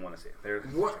don't even want to see it. They're,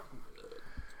 What?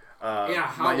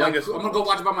 How? my youngest. I'm gonna go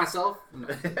watch it by myself. No.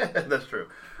 That's true.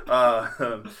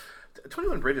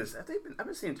 21 Bridges. I've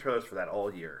been seeing trailers for that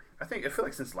all year. I feel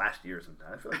like since last year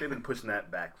sometime. I feel like they've been pushing that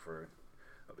back for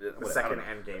The second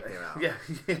Endgame came out.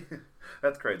 Yeah,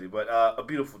 that's crazy. But A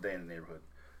Beautiful Day in the Neighborhood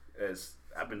is.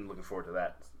 I've been looking forward to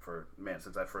that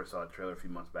since I first saw the trailer a few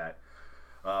months back.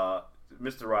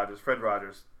 Mr. Rogers, Fred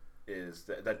Rogers, is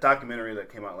that documentary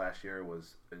that came out last year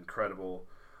was incredible.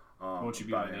 Won't You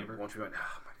Be My Neighbor? Won't You Be My?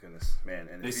 Oh my goodness, man!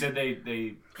 And They said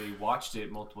they watched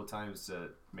it multiple times to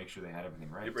make sure they had everything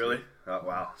right. Really? Oh,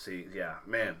 wow. See, yeah,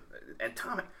 man. And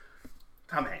Tom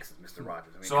Hanks is Mr.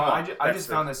 Rogers. I mean, So come on. I just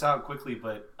found this out quickly,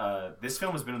 but this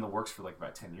film has been in the works for like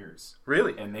about 10 years.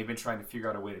 Really? And they've been trying to figure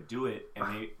out a way to do it.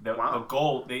 And the Wow.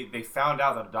 goal, they found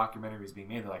out that a documentary was being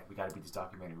made. They're like, we got to beat this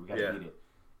documentary. We got to beat it.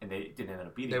 And they didn't end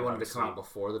up beating it. They wanted to come out obviously.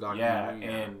 before the Yeah,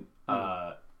 documentary.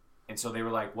 and so they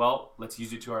were like, well, let's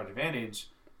use it to our advantage.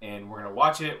 And we're gonna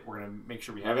watch it. We're gonna make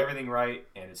sure we have everything right.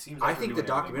 And it seems like I we're think the doing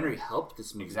everything documentary right. helped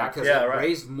this movie Exactly. because Yeah, it right.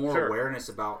 raised more Sure. awareness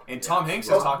about. And Tom Hanks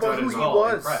has talked about it as well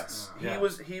in press.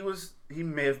 He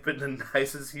may have been the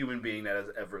nicest human being that has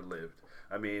ever lived.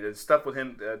 I mean, it's stuff with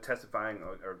him testifying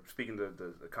or speaking to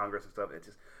the Congress and stuff. It's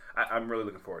just, I'm really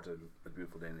looking forward to A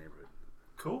Beautiful Day in the Neighborhood.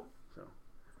 Cool. So,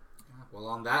 Well,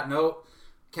 on that note,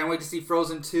 can't wait to see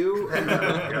Frozen 2.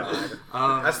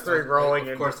 Us three rolling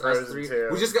into us Frozen three. 2.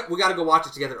 We got to go watch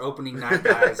it together. Opening night,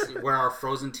 guys. Wear our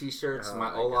Frozen T-shirts. Oh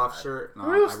my my Olaf God. shirt. No,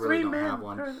 Those I really three don't men. have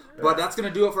one. But that's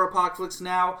gonna do it for Apocalypse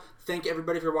Now. Thank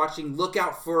everybody for watching. Look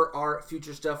out for our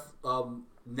future stuff.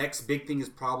 Next big thing is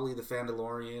probably The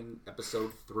Mandalorian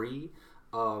Episode 3.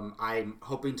 I'm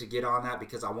hoping to get on that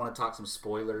because I want to talk some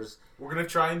spoilers. We're gonna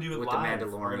try and do it With live. The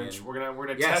Mandalorian. We're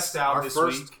gonna Yes, test out our this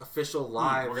first week. official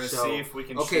live We're gonna show. see if we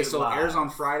can. Okay, shoot so live. it airs on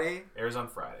Friday. Airs on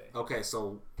Friday. Okay,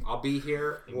 so I'll be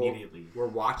here Immediately. We're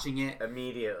watching it.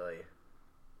 Immediately.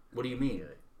 What do you mean?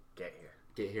 Get here.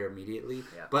 Get here immediately.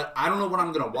 Yeah. But I don't know when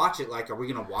I'm gonna watch it. Like, are we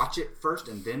gonna watch it first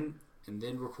and then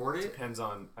record it? Depends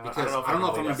on. Because I don't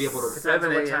know if I'm gonna be able to. Depends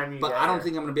on what time you But get I don't here.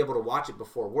 think I'm gonna be able to watch it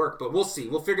before work. But we'll see.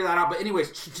 We'll figure that out. But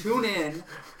anyways, tune in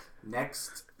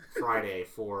next Friday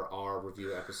for our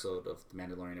review episode of The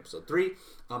Mandalorian Episode 3.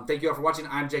 Thank you all for watching.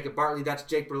 I'm Jacob Bartley. That's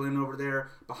Jake Berlin over there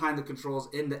behind the controls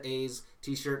in the A's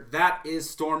t-shirt. That is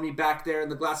Stormy back there in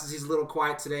the glasses. He's a little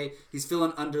quiet today. He's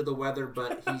feeling under the weather,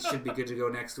 but he should be good to go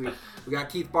next week. We got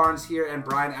Keith Barnes here and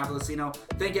Brian Avalosino.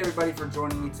 Thank you everybody for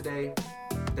joining me today.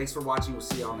 Thanks for watching. We'll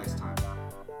see y'all next time.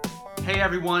 Hey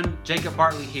everyone, Jacob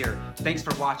Bartley here. Thanks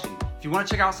for watching. If you want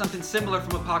to check out something similar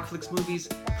from Apocalypse Movies,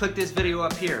 click this video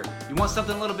up here. You want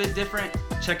something a little bit different?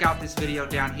 Check out this video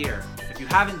down here. If you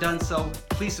haven't done so,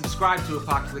 please subscribe to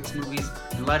Apocalypse Movies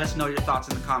and let us know your thoughts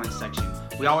in the comments section.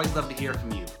 We always love to hear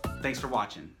from you. Thanks for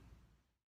watching.